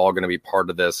Tamtastic. They're all going to be part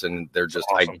of this, and they're just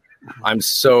awesome. I'm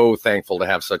so thankful to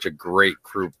have such a great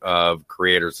group of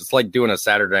creators. It's like doing a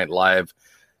Saturday Night Live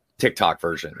TikTok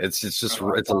version. It's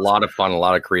a lot of fun, a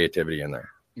lot of creativity in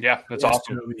there. Yeah, that's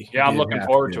awesome. Yeah, I'm looking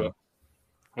forward to it.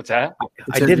 What's that?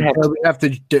 I did have to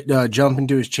jump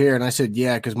into his chair, and I said,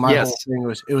 "Yeah," because my whole thing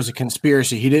was it was a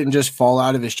conspiracy. He didn't just fall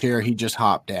out of his chair; he just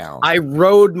hopped down. I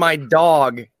rode my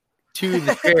dog to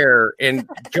the chair and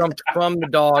jumped from the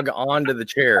dog onto the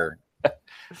chair.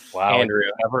 Wow, Andrea,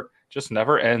 Just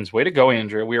never ends. Way to go,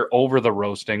 Andrea. We are over the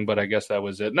roasting, but I guess that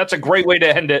was it. And that's a great way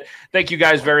to end it. Thank you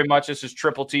guys very much. This is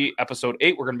Triple T, episode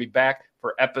 8. We're going to be back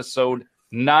for episode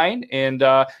 9. And,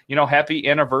 happy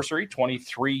anniversary,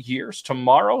 23 years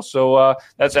tomorrow. So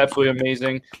that's absolutely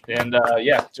amazing. And,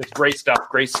 just great stuff.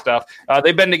 Great stuff.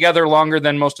 They've been together longer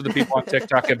than most of the people on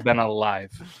TikTok have been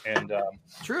alive. And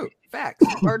True. Facts.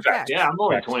 Hard facts. Yeah, I'm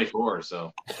only 24,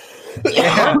 so.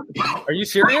 Yeah. Are you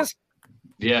serious?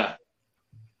 Yeah.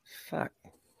 Fuck.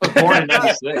 Born in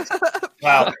 96.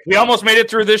 Wow. We almost made it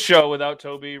through this show without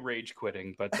Toby rage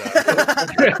quitting. But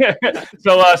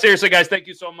so seriously, guys, thank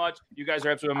you so much. You guys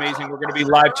are absolutely amazing. We're going to be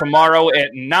live tomorrow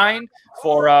at 9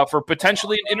 for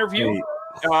potentially an interview.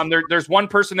 There's one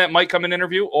person that might come and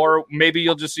interview, or maybe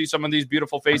you'll just see some of these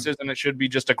beautiful faces, and it should be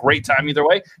just a great time either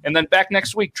way. And then back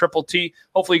next week, Triple T.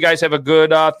 Hopefully you guys have a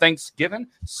good Thanksgiving.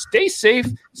 Stay safe,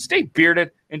 stay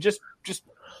bearded, and just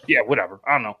whatever.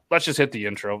 I don't know. Let's just hit the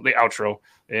outro.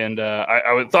 And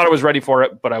I thought I was ready for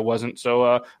it, but I wasn't.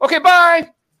 So, okay, bye.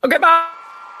 Okay, bye.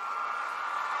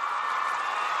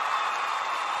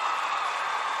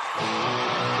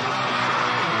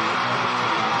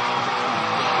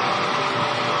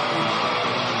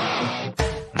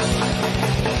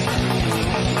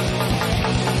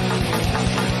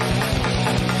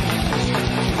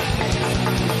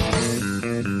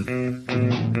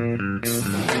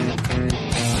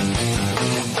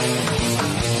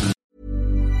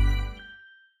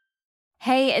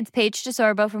 Hey, it's Paige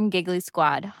DeSorbo from Giggly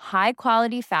Squad. High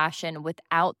quality fashion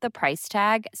without the price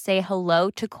tag. Say hello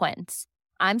to Quince.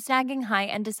 I'm snagging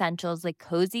high-end essentials like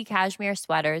cozy cashmere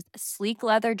sweaters, sleek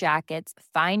leather jackets,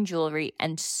 fine jewelry,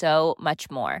 and so much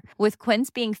more. With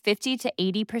Quince being 50 to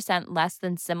 80% less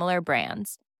than similar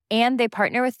brands. And they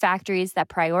partner with factories that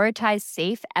prioritize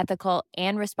safe, ethical,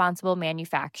 and responsible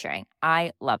manufacturing.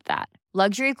 I love that.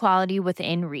 Luxury quality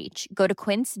within reach. Go to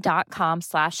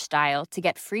quince.com/style to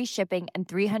get free shipping and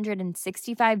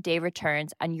 365-day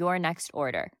returns on your next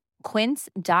order.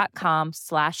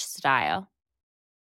 Quince.com/style.